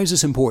 And why is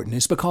this important?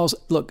 It's because,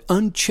 look,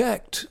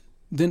 unchecked,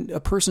 then a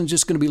person's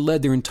just going to be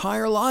led their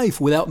entire life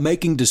without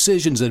making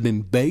decisions that have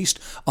been based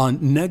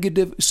on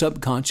negative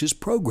subconscious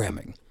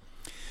programming.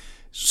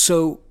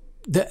 So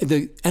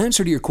the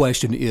answer to your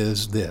question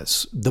is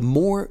this: the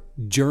more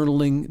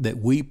journaling that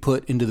we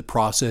put into the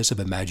process of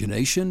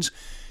imaginations,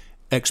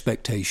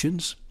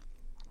 expectations,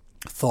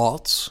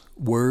 thoughts,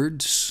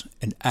 words,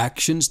 and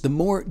actions, the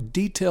more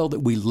detail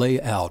that we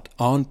lay out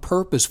on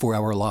purpose for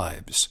our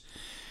lives,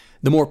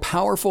 the more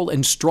powerful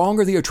and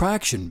stronger the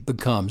attraction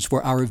becomes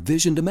for our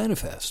vision to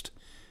manifest.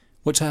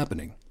 What's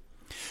happening?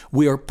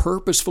 We are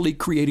purposefully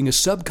creating a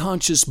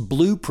subconscious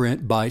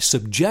blueprint by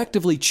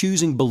subjectively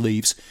choosing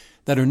beliefs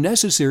that are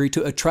necessary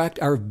to attract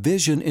our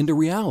vision into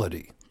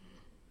reality.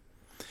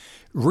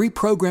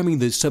 Reprogramming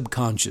the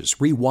subconscious,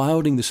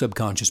 rewilding the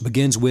subconscious,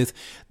 begins with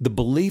the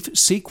belief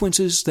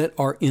sequences that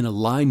are in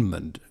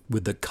alignment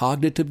with the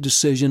cognitive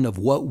decision of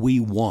what we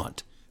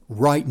want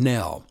right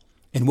now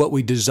and what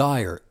we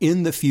desire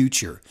in the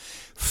future.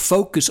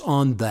 Focus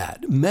on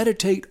that.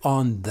 Meditate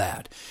on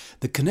that.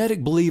 The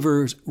Kinetic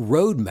Believer's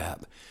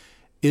roadmap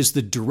is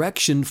the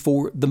direction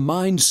for the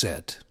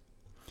mindset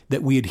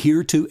that we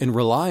adhere to and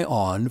rely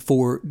on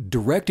for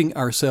directing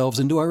ourselves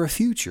into our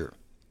future.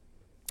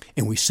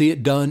 And we see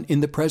it done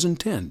in the present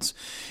tense.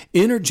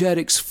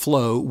 Energetics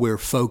flow where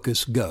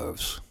focus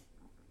goes.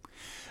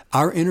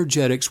 Our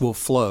energetics will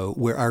flow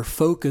where our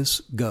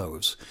focus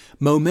goes.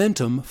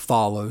 Momentum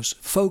follows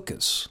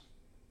focus.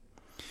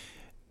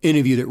 Any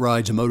of you that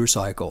rides a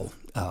motorcycle,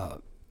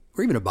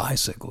 or even a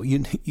bicycle,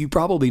 you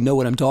probably know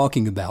what I'm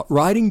talking about.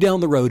 Riding down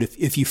the road,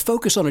 if you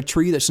focus on a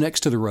tree that's next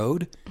to the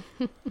road,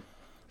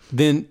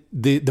 then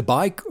the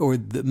bike or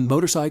the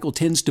motorcycle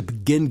tends to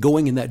begin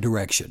going in that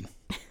direction.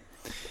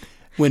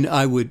 When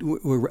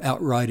we're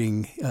out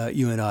riding,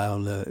 you and I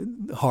on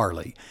the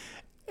Harley,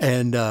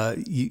 and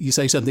you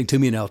say something to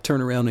me, and I'll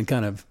turn around and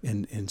kind of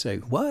and say,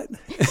 "What?"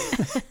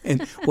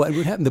 And what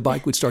would happen? The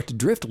bike would start to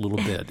drift a little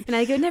bit, and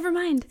I go, "Never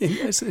mind." And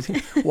I said,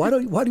 why do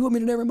you want me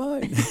to never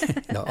mind?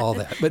 No, all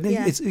that, but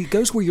Yeah. it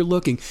goes where you're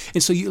looking,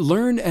 and so you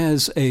learn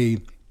as a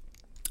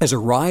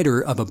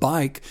rider of a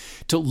bike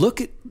to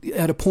look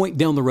at a point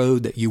down the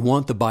road that you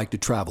want the bike to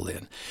travel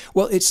in.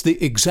 Well, it's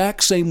the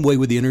exact same way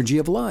with the energy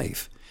of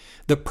life.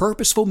 The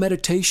purposeful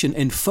meditation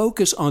and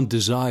focus on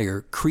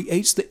desire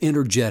creates the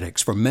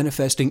energetics for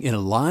manifesting in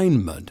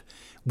alignment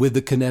with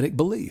the kinetic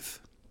belief.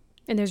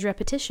 And there's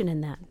repetition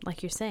in that,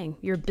 like you're saying.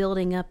 You're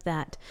building up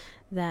that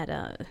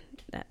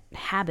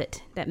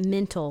habit, that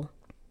mental,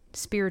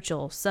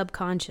 spiritual,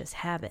 subconscious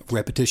habit.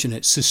 Repetition,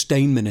 it's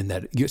sustainment in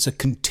that. It's a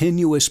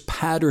continuous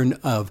pattern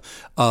of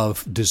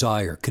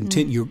desire.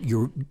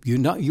 You're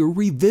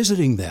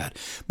revisiting that,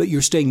 but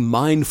you're staying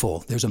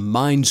mindful. There's a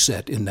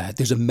mindset in that.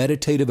 There's a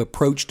meditative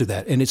approach to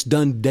that, and it's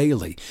done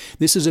daily.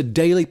 This is a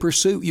daily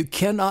pursuit. You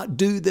cannot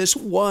do this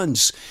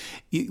once.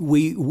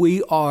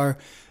 We are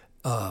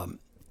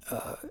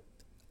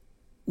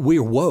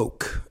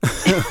woke.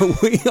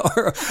 we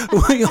are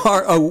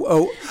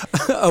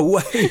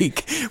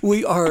awake.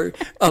 We are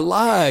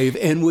alive,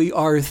 and we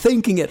are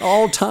thinking at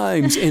all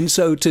times. And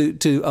so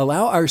to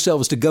allow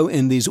ourselves to go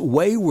in these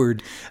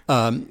wayward,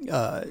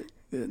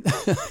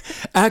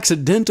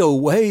 accidental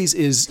ways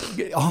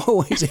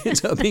always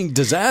ends up being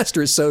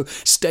disastrous. So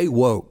stay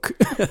woke.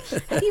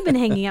 Have you been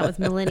hanging out with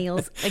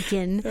millennials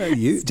again?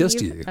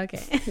 Just you.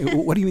 Okay.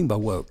 What do you mean by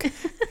woke? I'm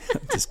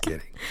just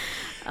kidding.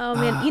 Oh,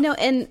 man.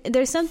 And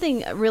there's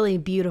something really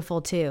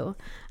beautiful, too,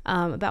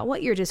 about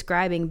what you're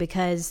describing,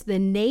 because the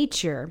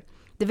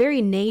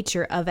very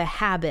nature of a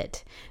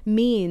habit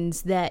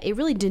means that it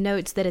really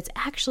denotes that it's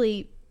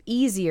actually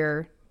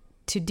easier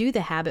to do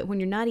the habit when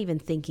you're not even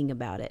thinking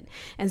about it.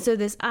 And so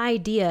this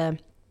idea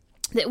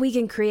that we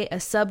can create a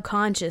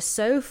subconscious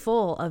so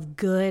full of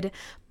good,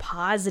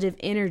 positive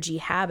energy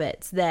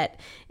habits that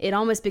it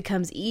almost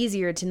becomes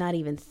easier to not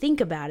even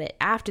think about it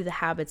after the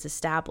habit's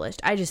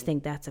established. I just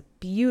think that's a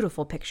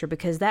beautiful picture,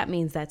 because that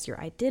means that's your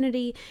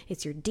identity,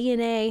 it's your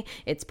DNA,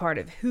 it's part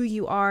of who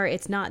you are.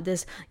 It's not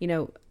this,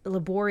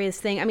 laborious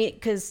thing. I mean,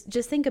 because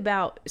just think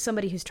about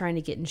somebody who's trying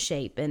to get in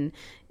shape, and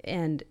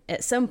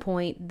at some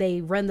point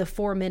they run the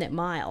 4-minute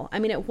mile. I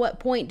mean, at what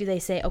point do they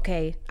say,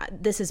 okay,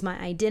 this is my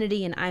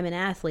identity and I'm an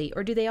athlete?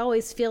 Or do they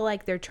always feel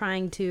like they're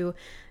trying to,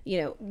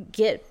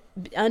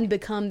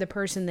 unbecome the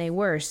person they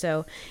were?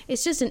 So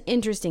it's just an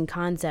interesting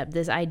concept,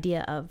 this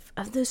idea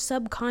of those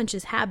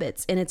subconscious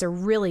habits, and it's a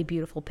really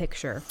beautiful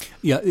picture.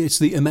 Yeah, it's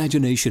the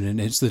imagination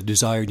and it's the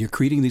desire. You're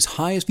creating these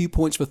highest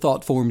viewpoints for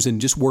thought forms and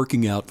just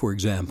working out, for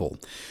example.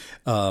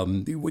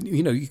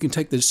 You can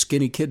take this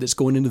skinny kid that's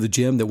going into the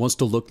gym that wants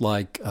to look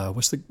like,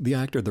 what's the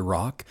actor, The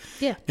Rock?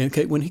 Yeah.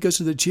 Okay, when he goes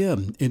to the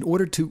gym, in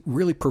order to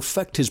really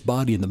perfect his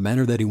body in the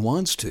manner that he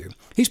wants to,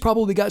 he's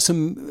probably got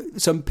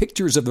some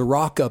pictures of The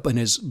Rock up in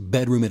his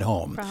bedroom at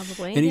home.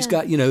 Probably. And he's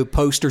got,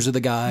 posters of the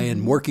guy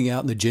and working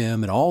out in the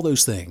gym and all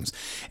those things.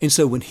 And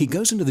so when he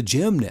goes into the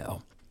gym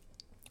now,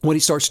 what he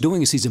starts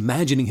doing is he's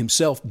imagining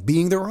himself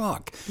being The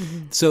Rock.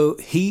 Mm-hmm. So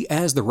he,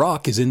 as The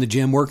Rock, is in the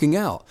gym working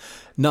out,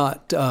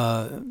 not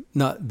the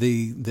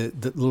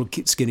little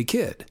skinny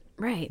kid.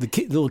 Right.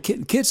 The little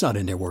kid's not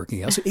in there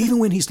working out. So even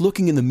when he's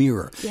looking in the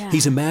mirror,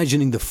 he's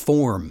imagining the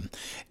form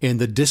and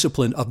the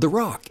discipline of The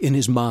Rock in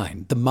his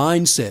mind. The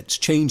mindset's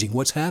changing.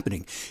 What's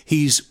happening?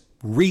 He's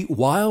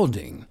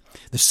rewilding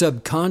the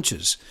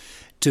subconscious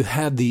to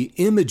have the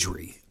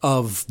imagery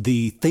of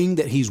the thing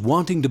that he's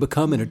wanting to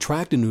become and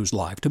attract into his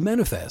life to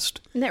manifest.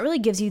 And that really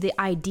gives you the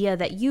idea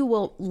that you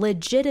will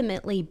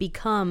legitimately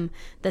become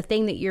the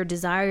thing that you're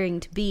desiring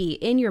to be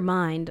in your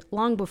mind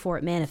long before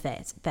it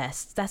manifests.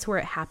 That's where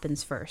it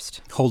happens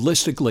first.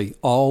 Holistically,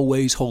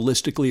 always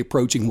holistically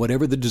approaching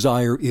whatever the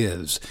desire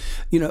is.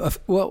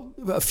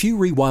 A few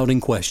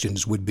rewilding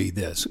questions would be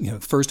this.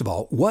 First of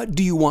all, what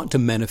do you want to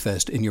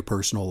manifest in your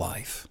personal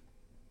life?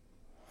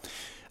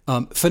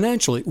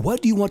 Financially,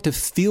 what do you want to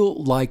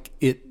feel like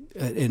it,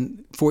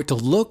 and for it to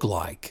look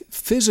like?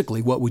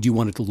 Physically, what would you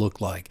want it to look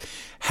like?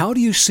 How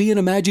do you see and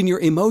imagine your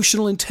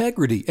emotional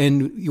integrity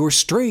and your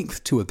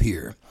strength to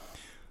appear?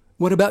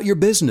 What about your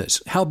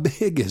business? How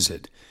big is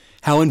it?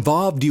 How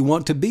involved do you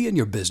want to be in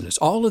your business?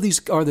 All of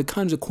these are the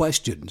kinds of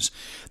questions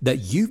that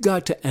you've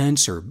got to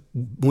answer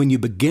when you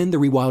begin the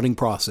rewilding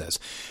process.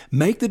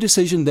 Make the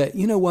decision that,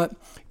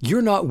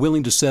 you're not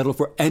willing to settle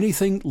for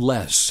anything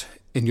less,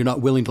 and you're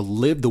not willing to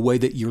live the way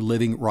that you're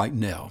living right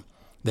now.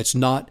 that's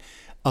not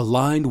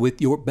aligned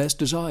with your best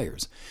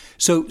desires.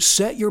 So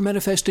set your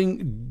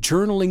manifesting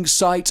journaling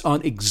sights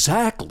on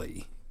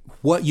exactly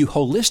what you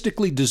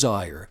holistically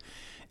desire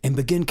and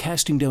begin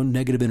casting down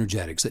negative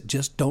energetics that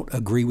just don't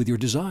agree with your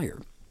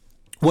desire.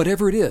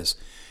 Whatever it is,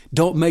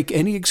 don't make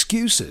any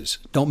excuses.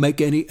 Don't make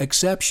any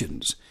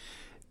exceptions.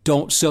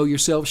 Don't sell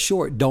yourself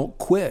short. Don't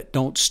quit.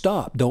 Don't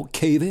stop. Don't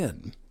cave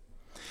in.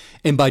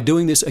 And by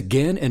doing this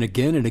again and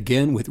again and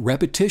again with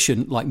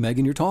repetition, like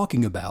Megan, you're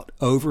talking about,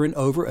 over and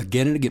over,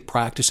 again and again,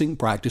 practicing,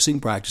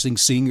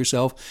 seeing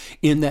yourself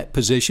in that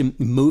position,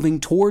 moving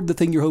toward the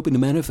thing you're hoping to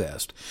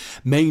manifest,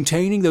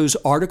 maintaining those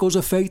articles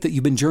of faith that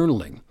you've been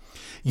journaling.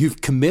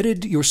 You've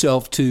committed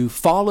yourself to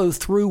follow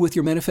through with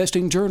your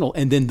manifesting journal,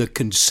 and then the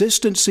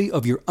consistency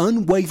of your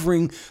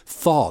unwavering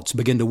thoughts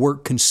begin to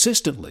work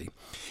consistently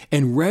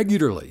and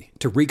regularly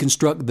to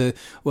reconstruct the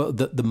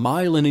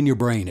myelin in your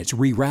brain. It's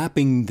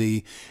rewrapping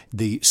the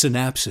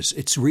synapses.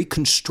 It's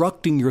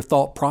reconstructing your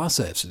thought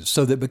processes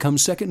so that it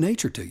becomes second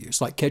nature to you.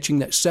 It's like catching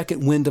that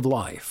second wind of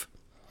life.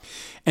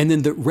 And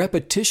then the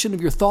repetition of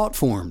your thought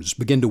forms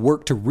begin to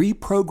work to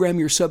reprogram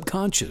your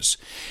subconscious.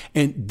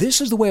 And this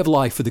is the way of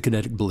life for the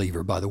kinetic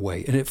believer, by the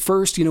way. And at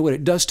first, you know what,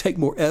 it does take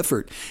more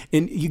effort.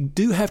 And you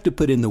do have to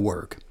put in the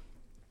work.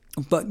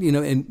 But,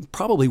 and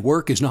probably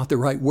work is not the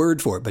right word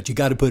for it, but you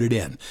got to put it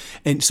in.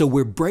 And so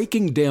we're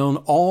breaking down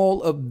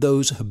all of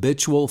those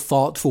habitual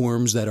thought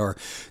forms that are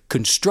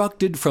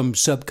constructed from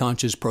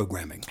subconscious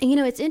programming. And,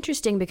 it's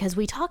interesting because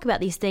we talk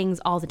about these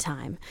things all the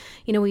time.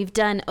 We've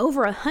done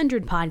over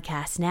 100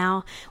 podcasts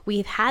now.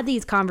 We've had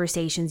these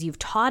conversations. You've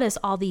taught us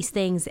all these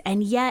things.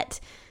 And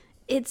yet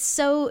it's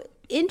so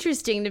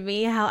interesting to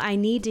me how I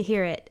need to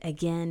hear it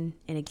again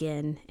and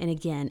again and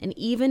again. And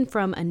even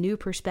from a new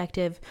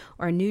perspective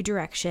or a new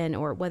direction,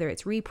 or whether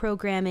it's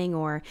reprogramming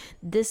or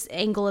this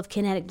angle of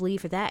kinetic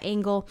belief or that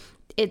angle,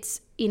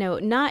 it's,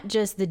 not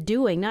just the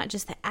doing, not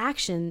just the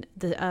action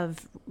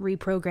of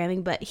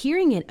reprogramming, but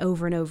hearing it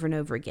over and over and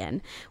over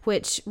again,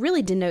 which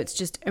really denotes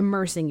just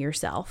immersing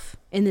yourself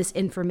in this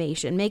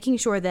information, making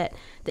sure that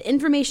the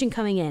information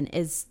coming in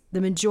is the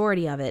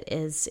majority of it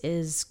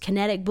is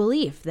kinetic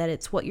belief, that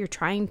it's what you're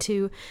trying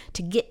to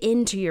get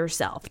into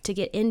yourself, to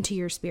get into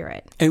your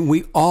spirit. And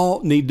we all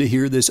need to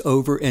hear this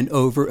over and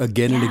over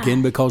again and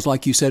again, because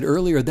like you said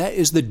earlier, that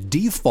is the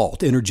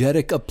default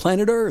energetic of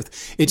planet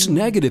Earth. It's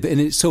negative.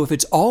 And so if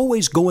it's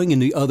always going in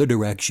the other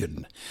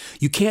direction,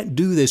 you can't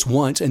do this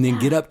once and then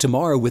get up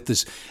tomorrow with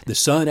the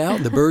sun out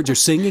and the birds are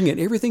singing and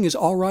everything is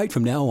all right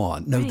from now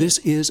on. No, this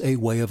is a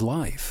way of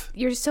life.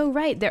 You're so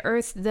right. The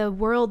earth, the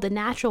world, the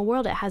natural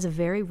world, it has a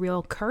very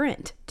real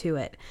current to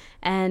it.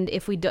 And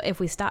if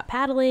we stop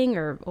paddling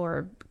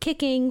or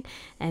kicking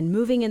and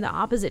moving in the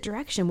opposite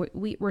direction,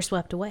 we're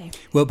swept away.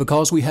 Well,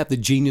 because we have the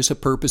genius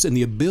of purpose and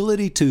the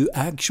ability to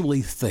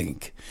actually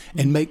think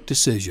and make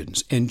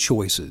decisions and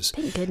choices.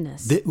 Thank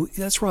goodness.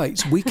 That's right.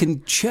 So we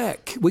can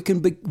check. We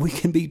can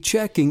be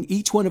checking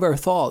each one of our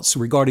thoughts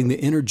regarding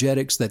the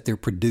energetics that they're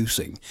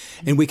producing,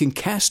 and we can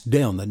cast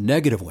down the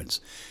negative ones,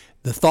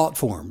 the thought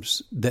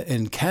forms,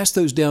 and cast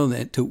those down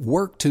to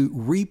work to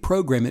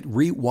reprogram it,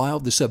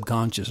 rewild the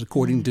subconscious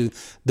according to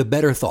the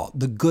better thought,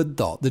 the good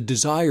thought, the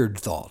desired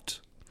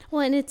thought.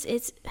 Well, and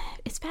it's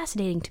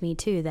fascinating to me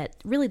too that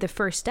really the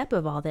first step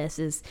of all this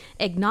is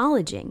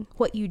acknowledging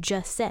what you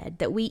just said,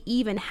 that we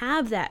even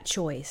have that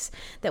choice,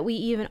 that we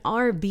even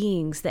are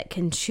beings that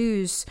can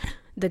choose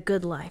the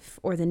good life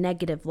or the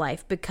negative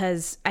life,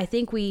 because I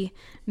think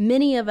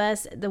many of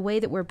us, the way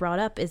that we're brought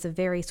up is a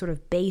very sort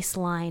of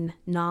baseline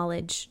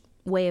knowledge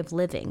way of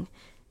living.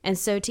 And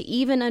so to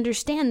even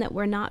understand that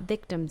we're not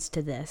victims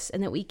to this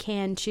and that we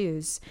can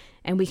choose,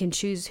 and we can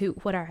choose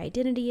what our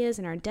identity is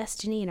and our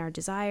destiny and our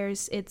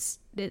desires, it's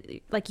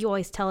like you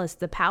always tell us,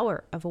 the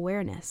power of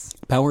awareness.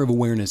 Power of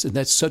awareness. And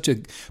that's such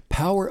a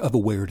power of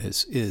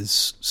awareness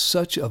is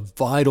such a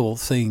vital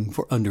thing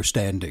for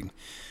understanding.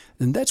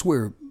 And that's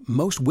where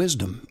most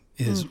wisdom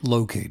is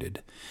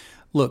located.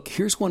 Look,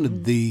 here's one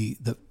of the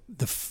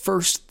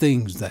first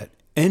things that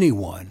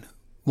anyone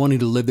wanting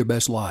to live their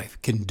best life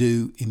can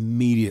do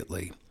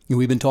immediately.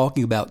 We've been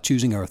talking about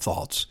choosing our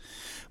thoughts,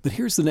 but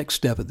here's the next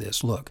step of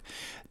this. Look,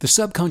 the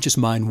subconscious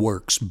mind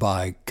works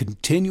by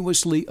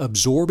continuously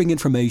absorbing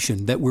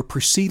information that we're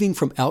perceiving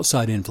from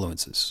outside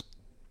influences.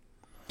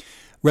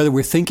 Whether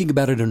we're thinking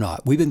about it or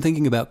not, we've been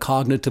thinking about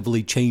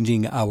cognitively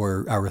changing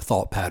our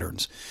thought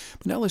patterns.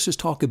 But now let's just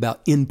talk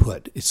about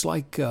input. It's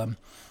like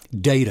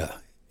data.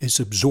 It's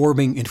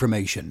absorbing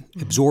information.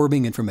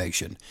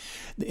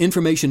 The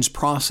information's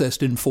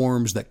processed in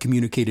forms that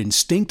communicate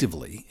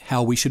instinctively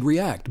how we should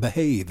react,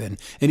 behave, and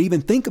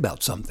even think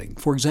about something.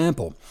 For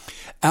example,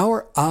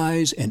 our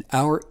eyes and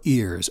our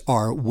ears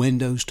are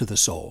windows to the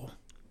soul.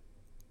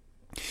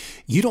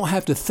 You don't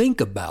have to think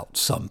about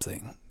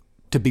something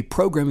to be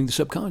programming the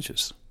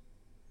subconscious.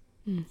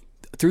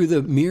 Through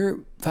the mere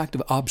fact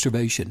of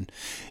observation.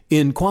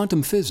 In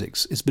quantum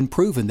physics, it's been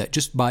proven that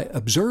just by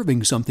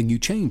observing something, you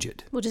change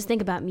it. Well, just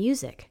think about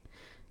music.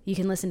 You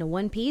can listen to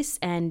one piece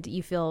and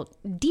you feel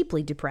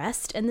deeply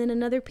depressed, and then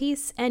another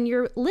piece and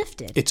you're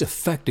lifted. It's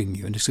affecting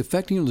you, and it's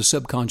affecting you on the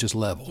subconscious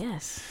level.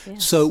 Yes.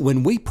 So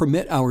when we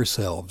permit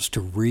ourselves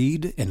to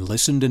read and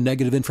listen to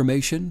negative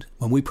information,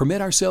 when we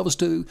permit ourselves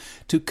to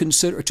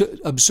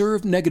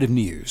observe negative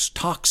news,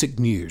 toxic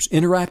news,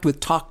 interact with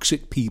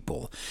toxic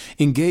people,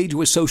 engage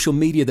with social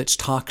media that's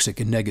toxic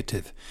and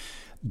negative,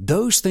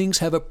 those things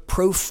have a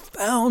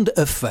profound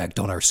effect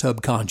on our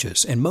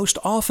subconscious, and most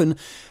often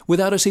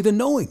without us even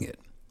knowing it.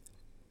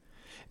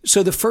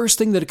 So the first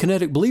thing that a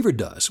kinetic believer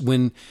does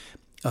when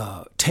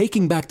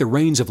taking back the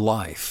reins of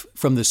life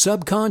from the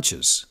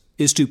subconscious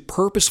is to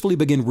purposefully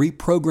begin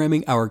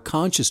reprogramming our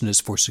consciousness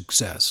for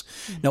success.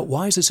 Now,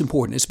 why is this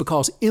important? It's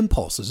because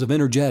impulses of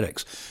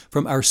energetics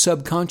from our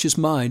subconscious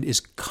mind is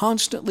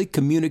constantly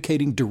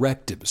communicating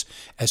directives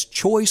as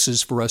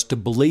choices for us to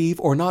believe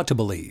or not to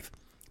believe,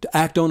 to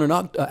act on or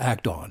not to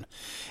act on.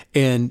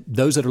 And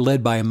those that are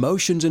led by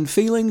emotions and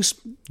feelings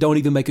don't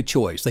even make a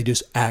choice. They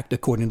just act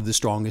according to the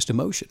strongest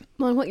emotion.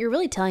 Well, and what you're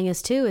really telling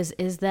us too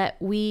is that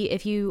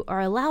if you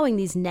are allowing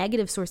these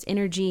negative source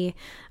energy,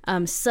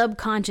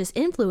 subconscious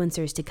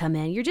influencers to come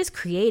in, you're just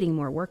creating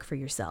more work for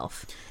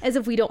yourself. As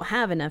if we don't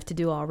have enough to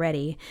do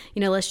already.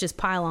 Let's just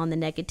pile on the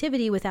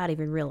negativity without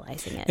even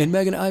realizing it. And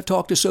Megan, I've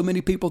talked to so many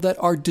people that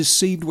are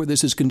deceived where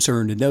this is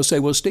concerned, and they'll say,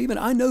 "Well, Stephen,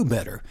 I know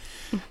better.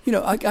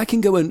 I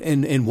can go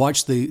and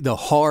watch the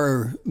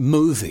horror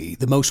movie,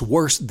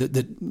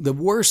 the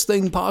worst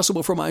thing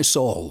possible for my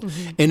soul,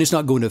 and it's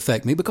not going to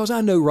affect me because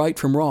I know right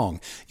from wrong."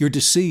 You're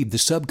deceived. The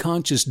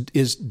subconscious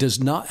does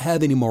not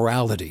have any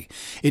morality.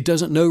 It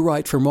doesn't know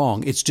right from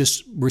wrong. It's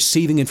just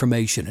receiving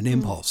information and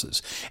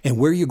impulses. And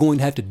where you're going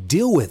to have to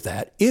deal with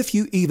that, if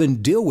you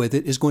even deal with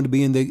it, is going to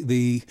be in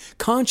the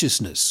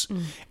consciousness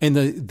and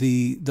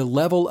the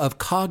level of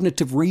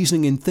cognitive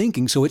reasoning and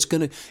thinking. So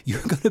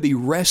you're going to be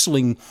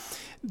wrestling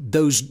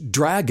those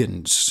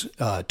dragons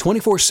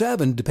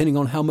 24/7, depending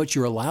on how much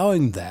you're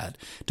allowing that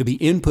to be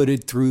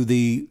inputted through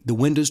the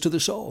windows to the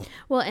soul.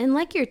 Well, and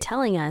like you're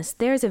telling us,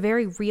 there's a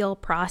very real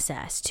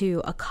process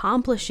to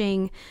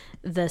accomplishing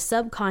the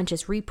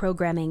subconscious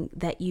reprogramming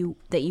that you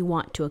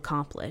want to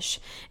accomplish.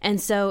 And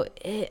so,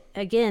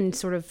 again,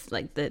 sort of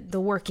like the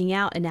working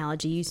out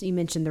analogy, you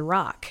mentioned The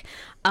Rock.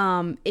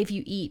 If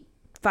you eat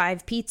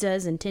 5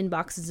 pizzas and 10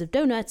 boxes of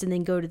donuts and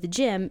then go to the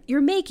gym, you're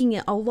making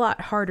it a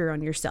lot harder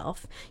on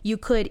yourself. You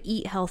could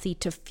eat healthy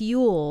to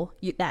fuel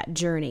that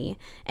journey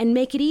and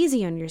make it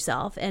easy on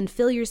yourself and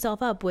fill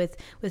yourself up with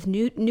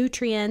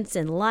nutrients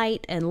and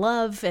light and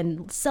love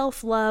and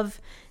self-love.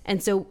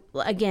 And so,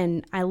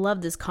 again, I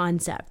love this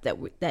concept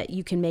that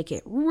you can make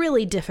it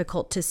really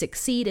difficult to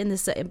succeed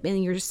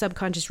in your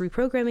subconscious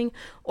reprogramming,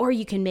 or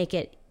you can make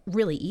it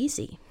really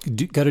easy.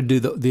 You got to do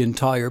the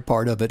entire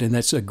part of it. And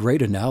that's a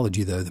great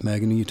analogy, though,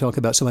 Megan. You talk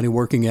about somebody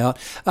working out.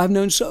 I've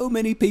known so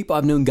many people.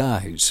 I've known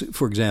guys,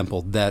 for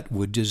example, that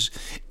would just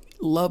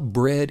love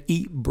bread,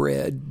 eat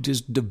bread,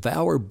 just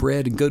devour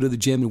bread and go to the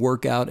gym and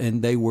work out.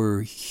 And they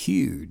were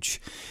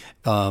huge,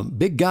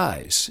 big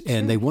guys.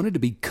 And they wanted to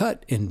be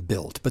cut and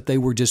built, but they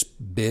were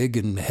just big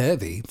and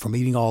heavy from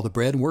eating all the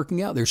bread and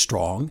working out. They're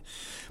strong,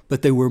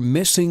 but they were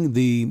missing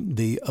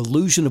the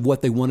illusion of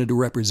what they wanted to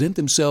represent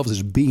themselves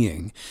as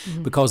being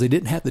because they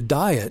didn't have the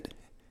diet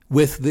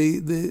with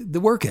the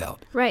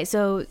workout. Right.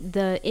 So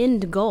the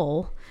end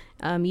goal,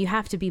 you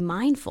have to be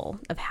mindful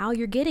of how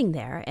you're getting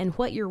there and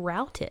what your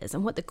route is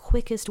and what the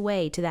quickest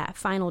way to that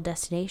final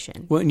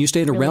destination. Well, and you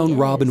stay in a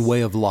round-robin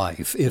way of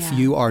life. If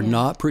you are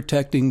not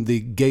protecting the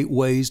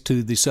gateways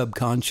to the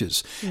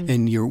subconscious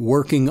and you're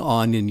working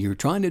on and you're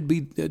trying to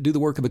do the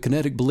work of a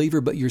kinetic believer,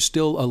 but you're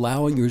still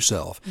allowing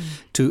yourself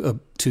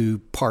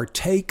to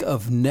partake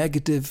of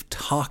negative,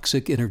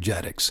 toxic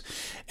energetics,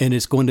 and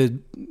it's going to,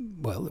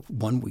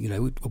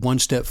 one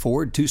step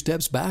forward, 2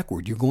 steps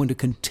backward. You're going to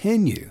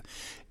continue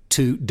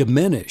to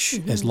diminish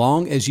as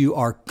long as you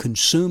are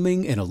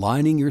consuming and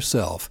aligning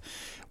yourself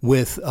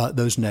with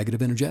those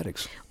negative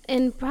energetics.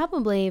 And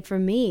probably for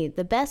me,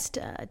 the best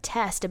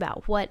test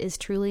about what is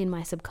truly in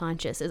my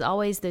subconscious is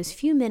always those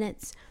few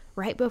minutes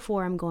right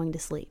before I'm going to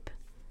sleep.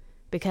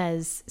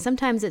 Because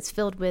sometimes it's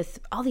filled with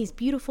all these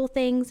beautiful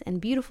things and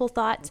beautiful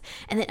thoughts,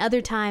 and then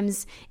other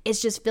times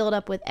it's just filled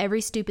up with every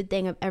stupid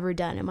thing I've ever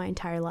done in my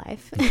entire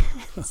life.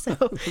 So,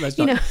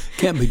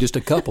 can't be just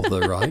a couple though,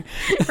 right?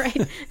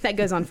 Right. That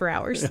goes on for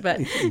hours.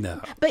 But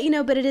no. But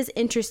it is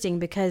interesting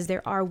because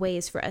there are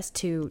ways for us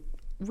to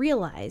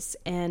realize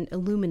and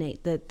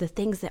illuminate the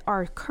things that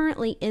are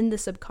currently in the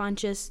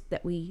subconscious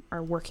that we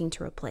are working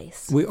to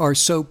replace. We are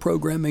so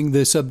programming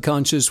the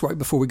subconscious right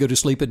before we go to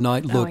sleep at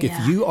night. Look, if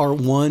you are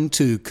one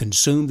to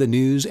consume the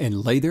news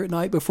and lay there at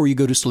night before you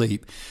go to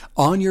sleep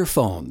on your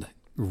phone,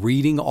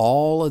 reading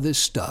all of this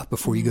stuff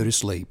before you go to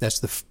sleep,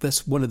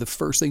 that's one of the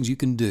first things you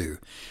can do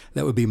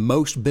that would be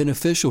most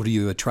beneficial to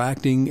you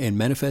attracting and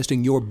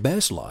manifesting your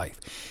best life,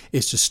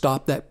 is to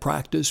stop that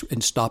practice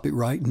and stop it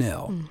right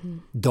now.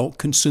 Don't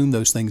consume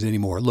those things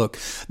anymore. Look,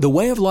 the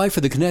way of life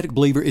for the kinetic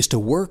believer is to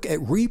work at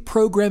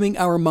reprogramming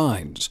our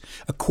minds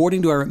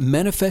according to our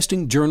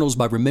manifesting journals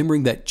by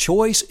remembering that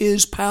choice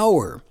is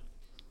power.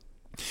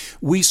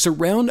 We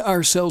surround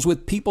ourselves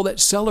with people that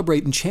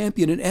celebrate and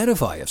champion and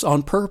edify us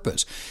on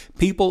purpose,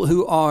 people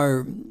who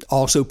are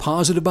also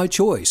positive by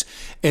choice.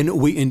 And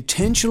we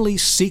intentionally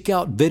seek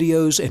out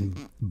videos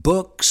and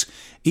books,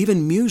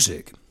 even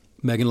music,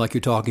 Megan, like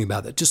you're talking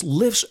about, that just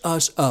lifts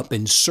us up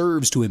and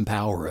serves to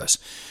empower us.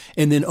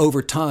 And then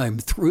over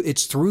time,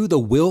 it's through the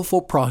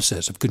willful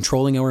process of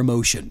controlling our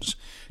emotions,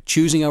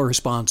 choosing our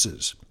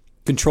responses,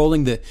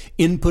 controlling the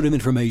input of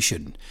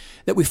information,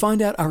 that we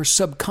find out our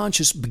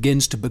subconscious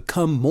begins to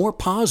become more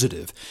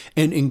positive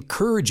and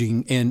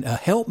encouraging and a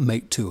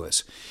helpmate to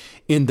us,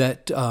 in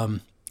that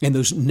and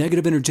those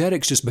negative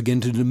energetics just begin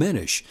to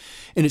diminish.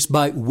 And it's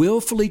by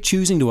willfully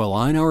choosing to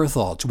align our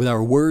thoughts with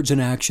our words and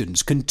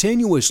actions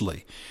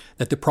continuously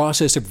that the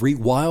process of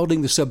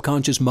rewilding the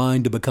subconscious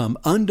mind to become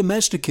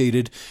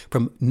undomesticated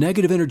from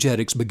negative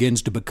energetics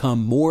begins to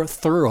become more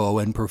thorough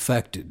and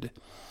perfected.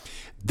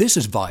 This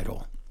is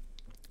vital.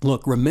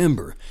 Look,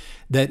 remember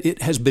that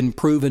it has been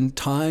proven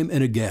time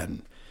and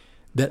again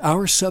that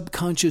our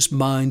subconscious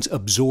minds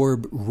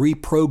absorb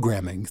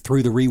reprogramming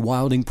through the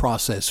rewilding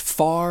process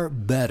far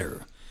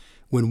better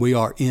when we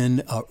are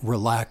in a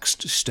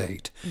relaxed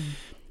state.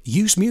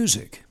 Use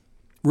music.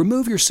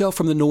 Remove yourself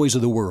from the noise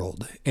of the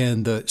world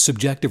and the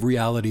subjective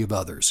reality of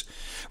others.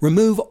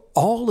 Remove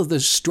all of the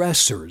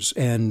stressors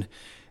and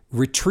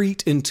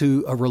retreat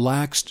into a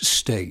relaxed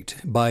state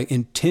by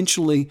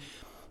intentionally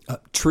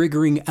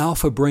triggering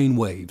alpha brain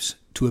waves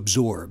to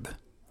absorb.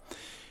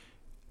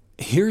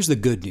 Here's the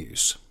good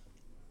news.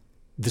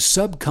 The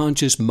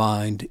subconscious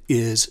mind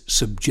is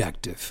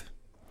subjective.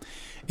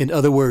 In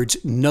other words,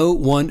 no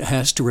one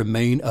has to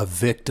remain a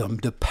victim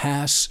to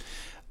pass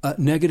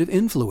negative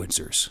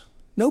influencers.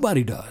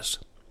 Nobody does.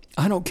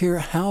 I don't care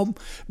how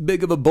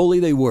big of a bully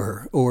they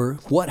were, or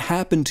what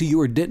happened to you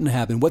or didn't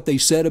happen, what they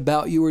said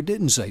about you or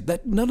didn't say.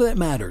 None of that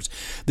matters.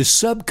 The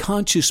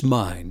subconscious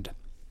mind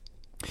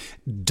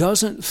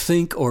doesn't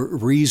think or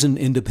reason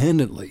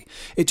independently.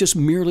 It just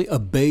merely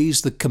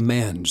obeys the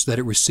commands that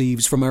it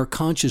receives from our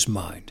conscious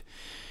mind.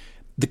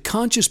 The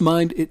conscious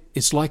mind,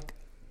 it's like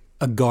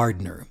a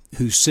gardener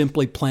who's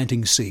simply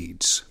planting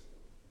seeds.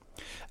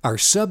 Our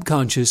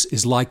subconscious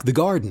is like the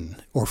garden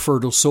or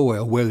fertile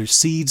soil where the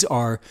seeds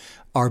are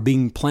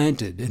being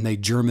planted and they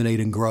germinate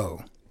and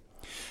grow.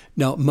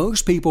 Now,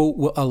 most people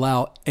will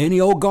allow any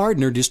old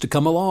gardener just to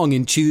come along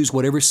and choose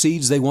whatever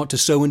seeds they want to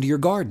sow into your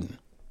garden.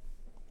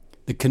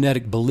 The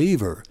kinetic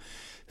believer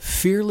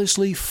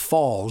fearlessly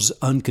falls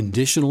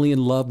unconditionally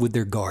in love with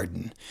their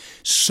garden,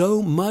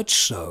 so much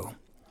so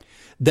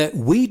that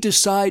we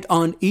decide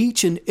on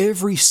each and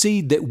every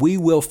seed that we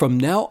will from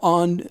now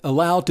on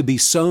allow to be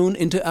sown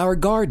into our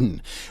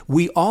garden.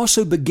 We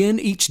also begin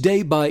each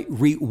day by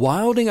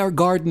rewilding our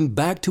garden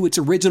back to its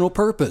original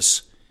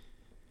purpose,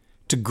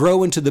 to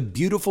grow into the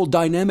beautiful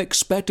dynamic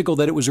spectacle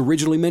that it was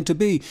originally meant to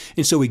be.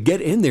 And so we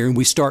get in there and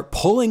we start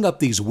pulling up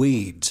these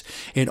weeds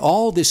and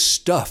all this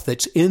stuff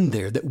that's in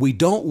there that we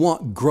don't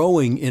want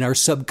growing in our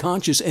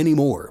subconscious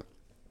anymore.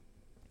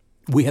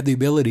 We have the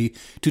ability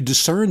to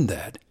discern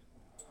that.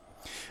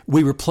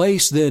 We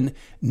replace then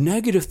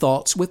negative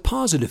thoughts with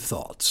positive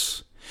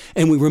thoughts.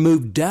 And we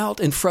remove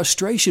doubt and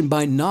frustration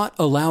by not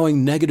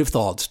allowing negative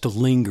thoughts to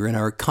linger in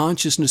our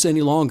consciousness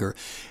any longer.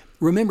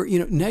 Remember,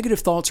 negative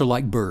thoughts are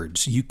like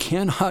birds. You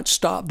cannot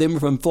stop them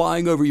from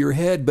flying over your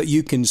head, but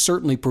you can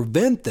certainly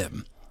prevent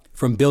them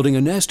from building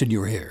a nest in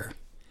your hair.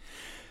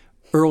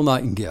 Earl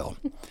Nightingale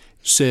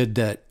said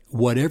that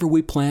whatever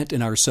we plant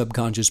in our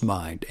subconscious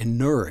mind and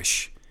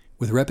nourish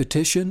with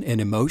repetition and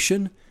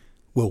emotion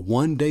will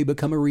one day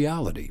become a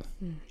reality.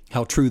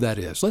 How true that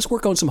is. Let's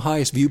work on some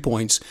highest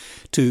viewpoints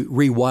to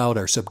rewild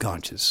our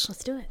subconscious.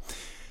 Let's do it.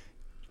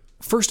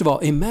 First of all,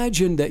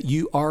 imagine that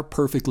you are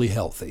perfectly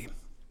healthy.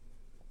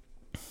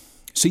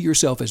 See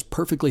yourself as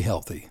perfectly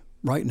healthy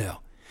right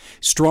now.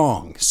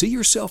 Strong. See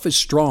yourself as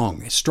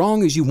strong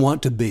as you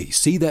want to be.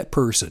 See that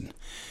person.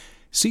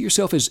 See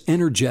yourself as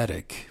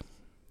energetic.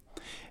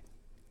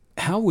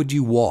 How would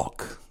you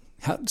walk?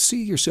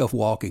 See yourself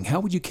walking. How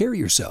would you carry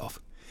yourself?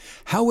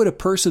 How would a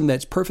person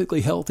that's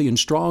perfectly healthy and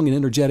strong and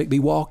energetic be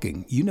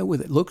walking? You know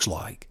what it looks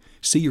like.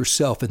 See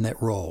yourself in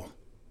that role.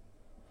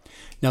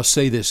 Now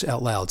say this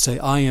out loud. Say,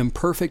 I am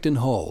perfect and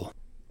whole.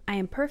 I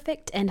am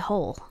perfect and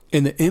whole.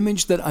 And the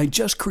image that I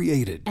just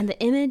created. And the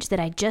image that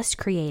I just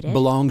created.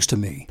 Belongs to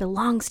me.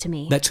 Belongs to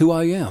me. That's who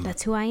I am.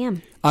 That's who I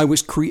am. I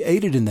was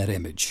created in that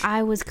image.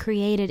 I was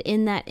created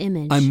in that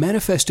image. I'm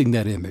manifesting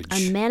that image.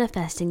 I'm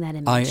manifesting that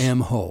image. I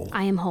am whole.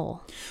 I am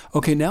whole.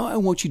 Okay, now I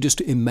want you just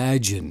to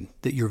imagine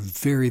that you're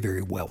very,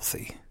 very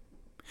wealthy.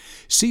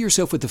 See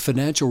yourself with the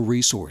financial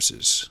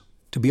resources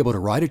to be able to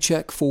write a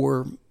check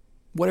for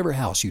whatever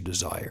house you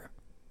desire.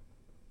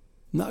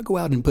 Not go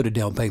out and put a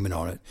down payment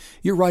on it.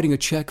 You're writing a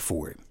check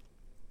for it.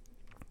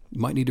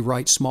 You might need to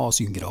write small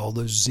so you can get all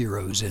those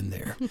zeros in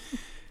there.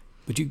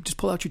 But you just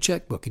pull out your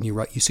checkbook and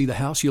you see the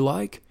house you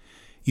like.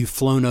 You've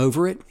flown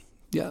over it.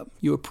 Yeah,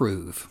 you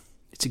approve.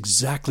 It's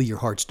exactly your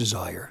heart's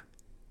desire.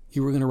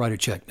 You were going to write a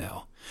check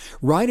now.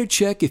 Write a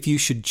check if you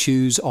should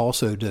choose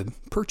also to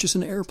purchase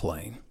an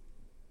airplane.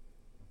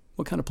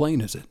 What kind of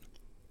plane is it?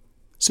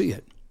 See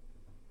it.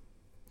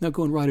 Now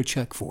go and write a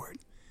check for it.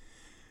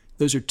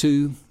 Those are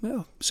two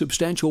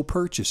substantial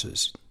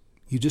purchases.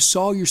 You just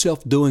saw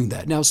yourself doing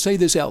that. Now say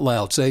this out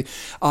loud. Say,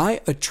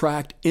 I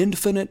attract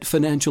infinite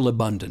financial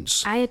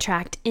abundance. I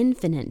attract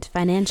infinite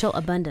financial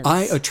abundance.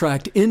 I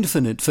attract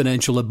infinite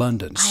financial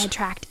abundance. I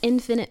attract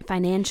infinite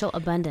financial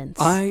abundance.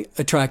 I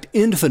attract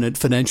infinite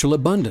financial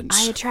abundance.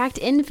 I attract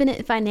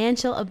infinite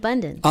financial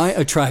abundance. I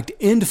attract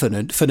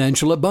infinite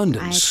financial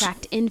abundance. I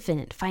attract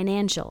infinite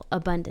financial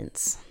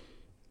abundance.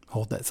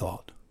 Hold that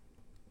thought.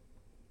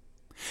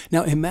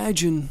 Now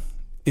imagine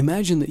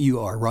that you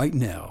are right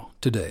now,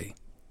 today,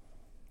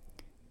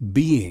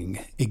 being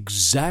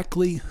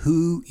exactly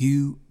who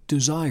you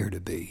desire to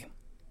be.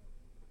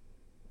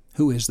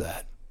 Who is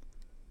that?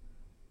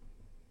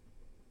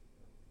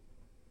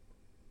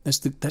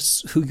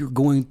 That's who you're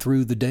going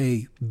through the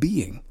day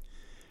being.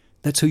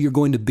 That's who you're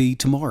going to be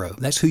tomorrow.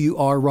 That's who you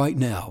are right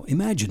now.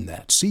 Imagine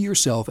that. See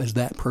yourself as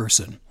that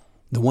person,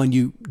 the one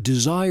you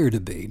desire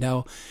to be.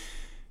 Now,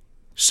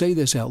 say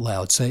this out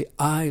loud. Say,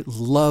 I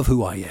love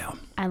who I am.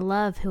 I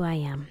love who I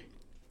am.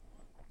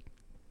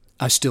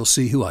 I still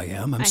see who I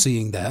am. I'm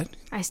seeing that.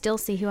 I still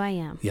see who I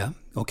am. Yeah.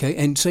 Okay.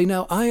 And say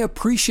now, I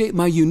appreciate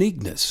my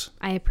uniqueness.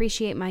 I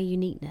appreciate my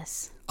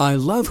uniqueness. I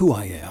love who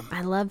I am.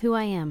 I love who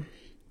I am.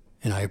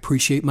 And I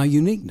appreciate my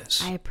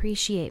uniqueness. I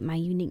appreciate my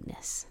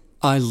uniqueness.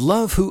 I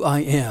love who I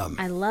am.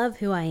 I love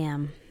who I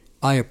am.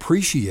 I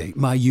appreciate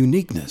my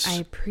uniqueness.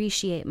 I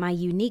appreciate my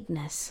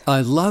uniqueness.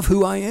 I love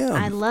who I am.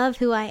 I love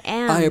who I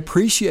am. I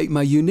appreciate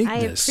my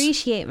uniqueness. I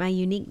appreciate my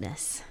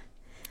uniqueness.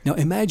 Now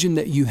imagine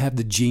that you have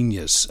the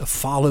genius of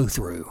follow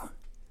through.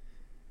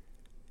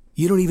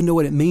 You don't even know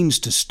what it means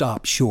to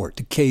stop short,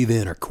 to cave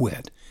in or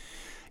quit.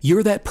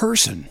 You're that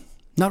person.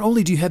 Not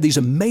only do you have these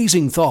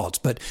amazing thoughts,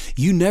 but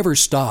you never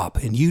stop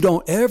and you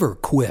don't ever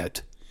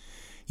quit.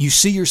 You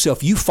see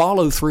yourself, you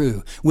follow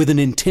through with an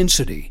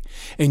intensity,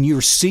 and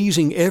you're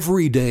seizing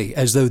every day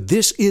as though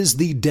this is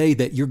the day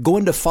that you're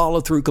going to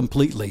follow through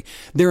completely.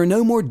 There are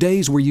no more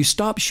days where you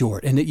stop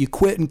short and that you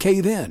quit and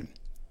cave in.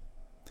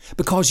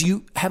 Because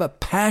you have a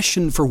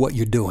passion for what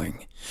you're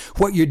doing.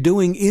 What you're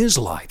doing is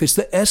life. It's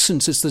the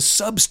essence, it's the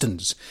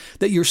substance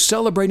that you're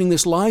celebrating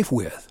this life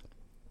with.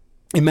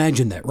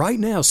 Imagine that right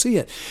now. See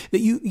it. That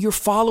you're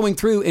following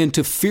through and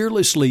to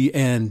fearlessly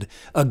and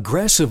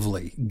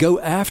aggressively go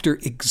after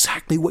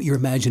exactly what you're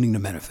imagining to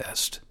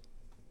manifest.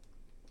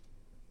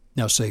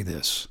 Now say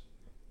this.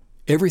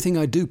 Everything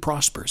I do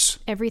prospers.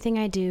 Everything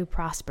I do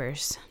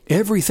prospers.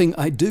 Everything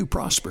I do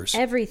prospers.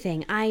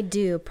 Everything I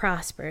do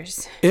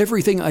prospers.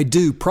 Everything I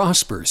do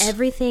prospers.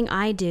 Everything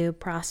I do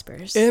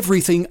prospers.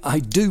 Everything I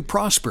do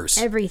prospers.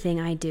 Everything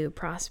I do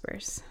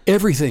prospers.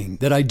 Everything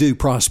that I do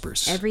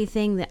prospers.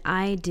 Everything that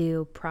I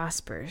do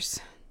prospers.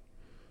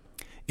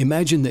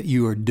 Imagine that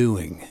you are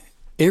doing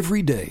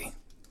every day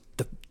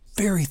the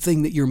very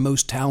thing that you're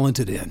most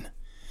talented in.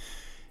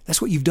 That's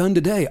what you've done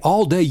today.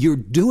 All day you're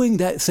doing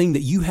that thing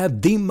that you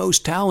have the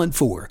most talent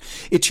for.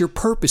 It's your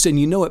purpose and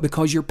you know it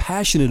because you're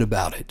passionate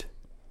about it.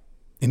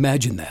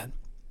 Imagine that.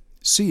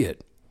 See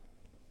it.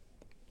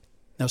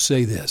 Now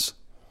say this.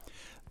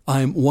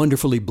 I'm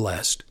wonderfully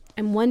blessed.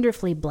 I'm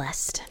wonderfully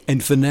blessed.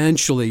 And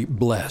financially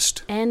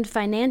blessed. And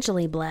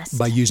financially blessed.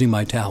 By using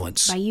my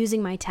talents. By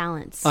using my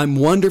talents. I'm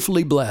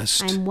wonderfully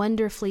blessed. I'm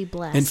wonderfully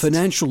blessed. And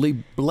financially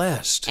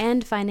blessed.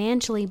 And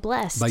financially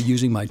blessed. By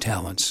using my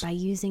talents. By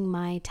using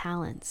my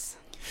talents.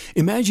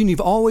 Imagine you've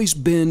always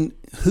been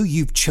who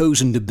you've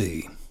chosen to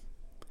be.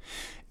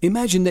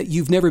 Imagine that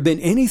you've never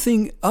been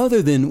anything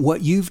other than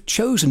what you've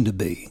chosen to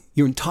be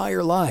your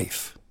entire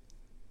life.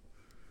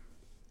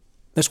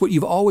 That's what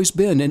you've always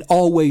been and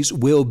always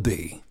will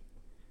be.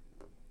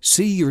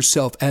 See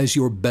yourself as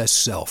your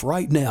best self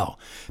right now.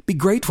 Be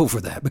grateful for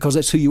that because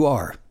that's who you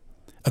are.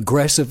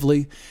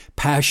 Aggressively,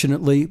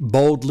 passionately,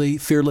 boldly,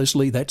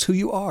 fearlessly, that's who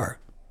you are.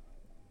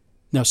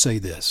 Now say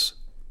this.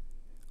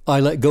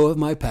 I let go of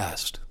my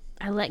past.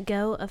 I let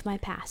go of my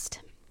past.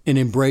 And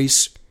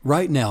embrace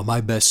right now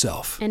my best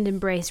self. And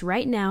embrace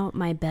right now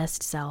my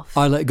best self.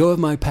 I let go of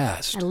my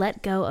past. I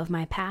let go of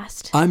my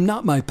past. I'm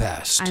not my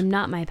past. I'm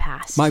not my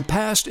past. My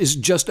past is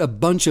just a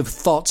bunch of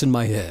thoughts in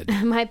my head.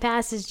 My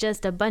past is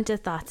just a bunch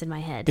of thoughts in my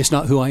head. It's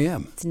not who I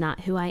am. It's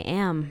not who I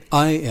am.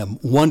 I am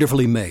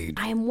wonderfully made.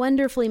 I am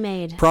wonderfully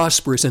made.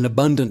 Prosperous and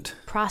abundant.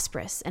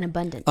 Prosperous and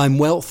abundant. I'm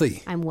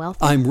wealthy. I'm wealthy.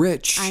 I'm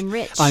rich. I'm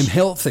rich. I'm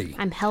healthy.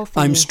 I'm healthy.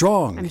 I'm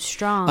strong. I'm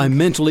strong. I'm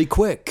mentally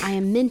quick. I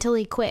am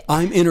mentally quick.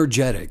 I'm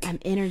energetic. I'm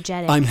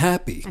energetic. I'm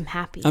happy. I'm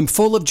happy. I'm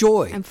full of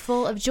joy. I'm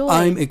full of joy.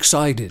 I'm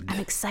excited.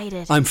 I'm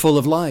excited. I'm full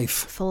of life.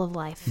 Full of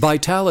life.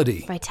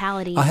 Vitality.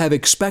 Vitality. I have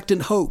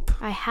expectant hope.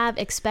 I have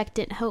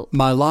expectant hope.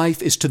 My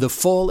life is to the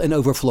full and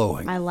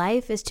overflowing. My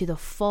life is to the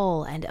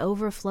full and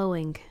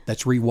overflowing.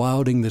 That's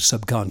rewilding the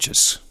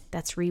subconscious.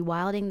 That's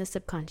rewilding the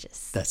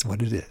subconscious. That's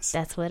what it is.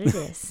 That's what it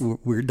is.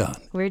 We're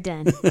done. We're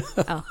done.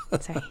 Oh,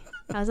 sorry.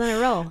 I was on a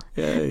roll.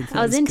 Yeah,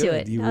 I was into good.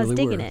 it. You I was really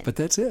digging were. it. But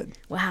that's it.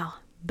 Wow.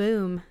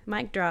 Boom.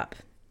 Mic drop.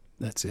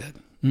 That's it.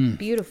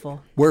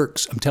 Beautiful.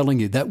 Works. I'm telling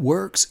you, that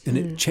works, and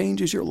it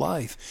changes your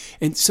life.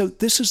 And so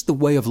this is the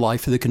way of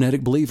life for the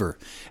kinetic believer.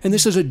 And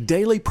this is a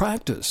daily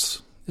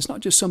practice. It's not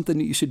just something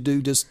that you should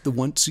do just the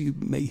once you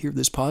may hear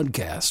this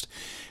podcast.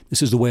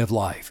 This is the way of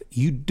life.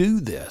 You do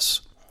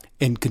this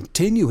and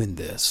continue in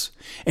this,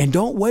 and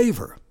don't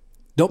waver.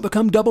 Don't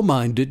become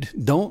double-minded.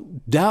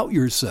 Don't doubt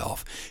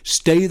yourself.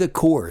 Stay the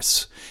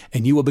course,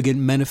 and you will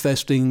begin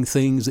manifesting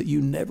things that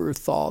you never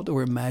thought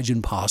or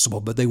imagined possible,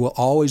 but they will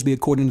always be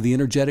according to the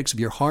energetics of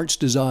your heart's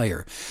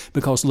desire.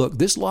 Because, look,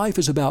 this life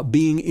is about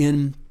being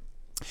in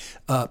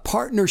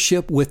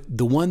partnership with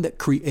the one that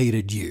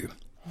created you.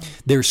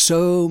 There's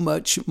so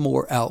much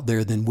more out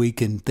there than we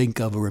can think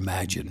of or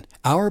imagine.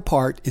 Our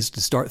part is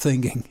to start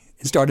thinking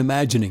and start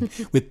imagining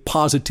with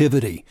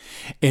positivity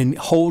and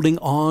holding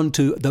on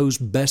to those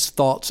best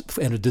thoughts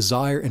and a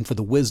desire and for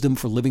the wisdom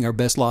for living our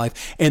best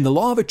life. And the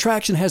law of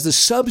attraction has the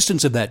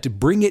substance of that to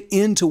bring it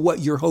into what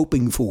you're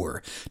hoping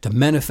for, to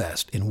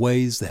manifest in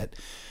ways that,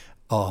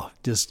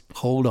 just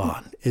hold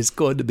on. It's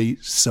going to be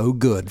so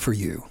good for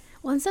you.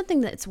 Well, and something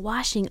that's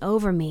washing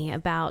over me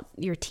about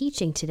your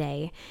teaching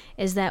today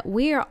is that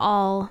we are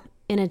all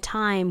in a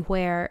time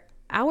where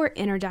our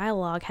inner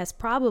dialogue has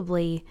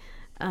probably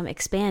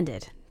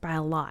expanded by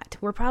a lot.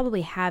 We're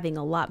probably having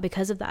a lot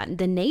because of that,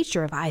 the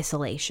nature of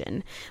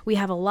isolation. We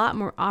have a lot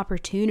more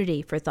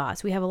opportunity for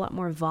thoughts. We have a lot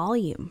more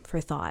volume for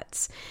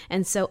thoughts.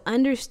 And so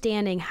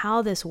understanding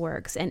how this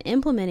works and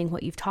implementing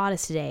what you've taught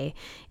us today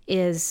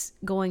is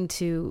going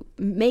to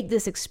make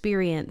this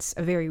experience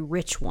a very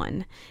rich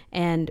one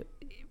and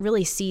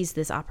really seize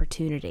this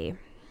opportunity.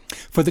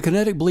 For the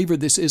kinetic believer,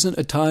 this isn't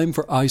a time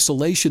for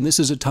isolation. This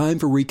is a time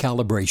for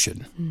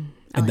recalibration.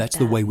 And that's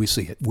the way we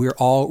see it. We're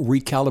all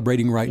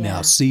recalibrating right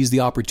now. Seize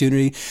the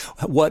opportunity.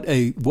 What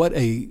a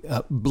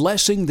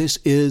blessing this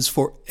is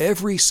for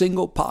every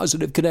single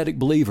positive kinetic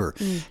believer.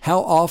 How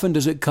often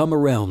does it come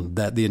around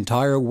that the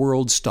entire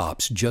world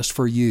stops just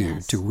for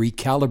you to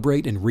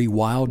recalibrate and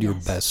rewild your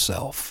best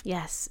self?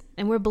 Yes.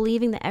 And we're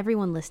believing that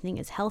everyone listening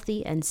is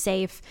healthy and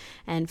safe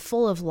and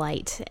full of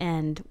light.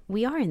 And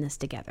we are in this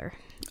together.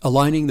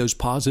 Aligning those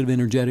positive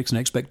energetics and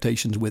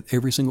expectations with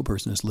every single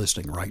person that's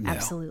listening right now.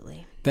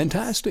 Absolutely.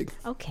 Fantastic.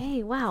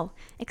 Okay. Wow.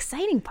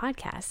 Exciting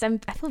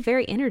podcast. I feel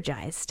very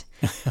energized.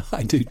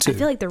 I do too. I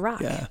feel like The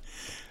Rock. Yeah.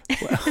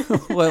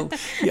 Well,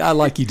 yeah, I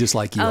like you just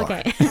like you are.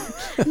 Okay.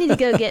 I need to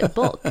go get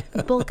bulk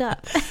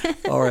up.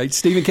 All right.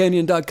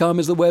 StephenCanyon.com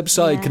is the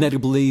website. Yeah. Kinetic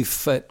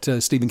Belief at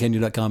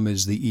StephenCanyon.com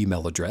is the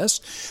email address.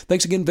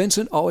 Thanks again,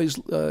 Vincent. Always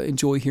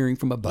enjoy hearing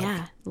from a buddy.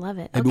 Yeah, love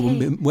it.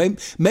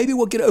 Maybe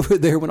we'll get over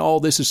there when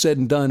all this is said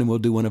and done, and we'll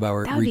do one of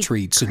our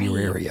retreats in your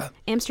area.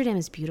 Amsterdam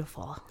is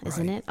beautiful,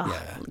 isn't it? Oh,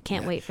 yeah.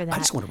 Can't wait for that. I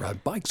just want to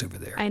ride bikes over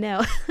there. I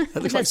know.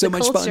 That looks like so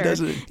much fun,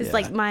 doesn't it? It's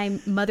like my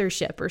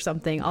mothership or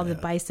something, all the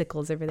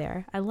bicycles over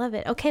there. I love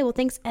it. Okay, well,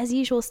 thanks as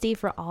usual, Steve,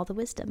 for all the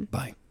wisdom.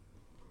 Bye.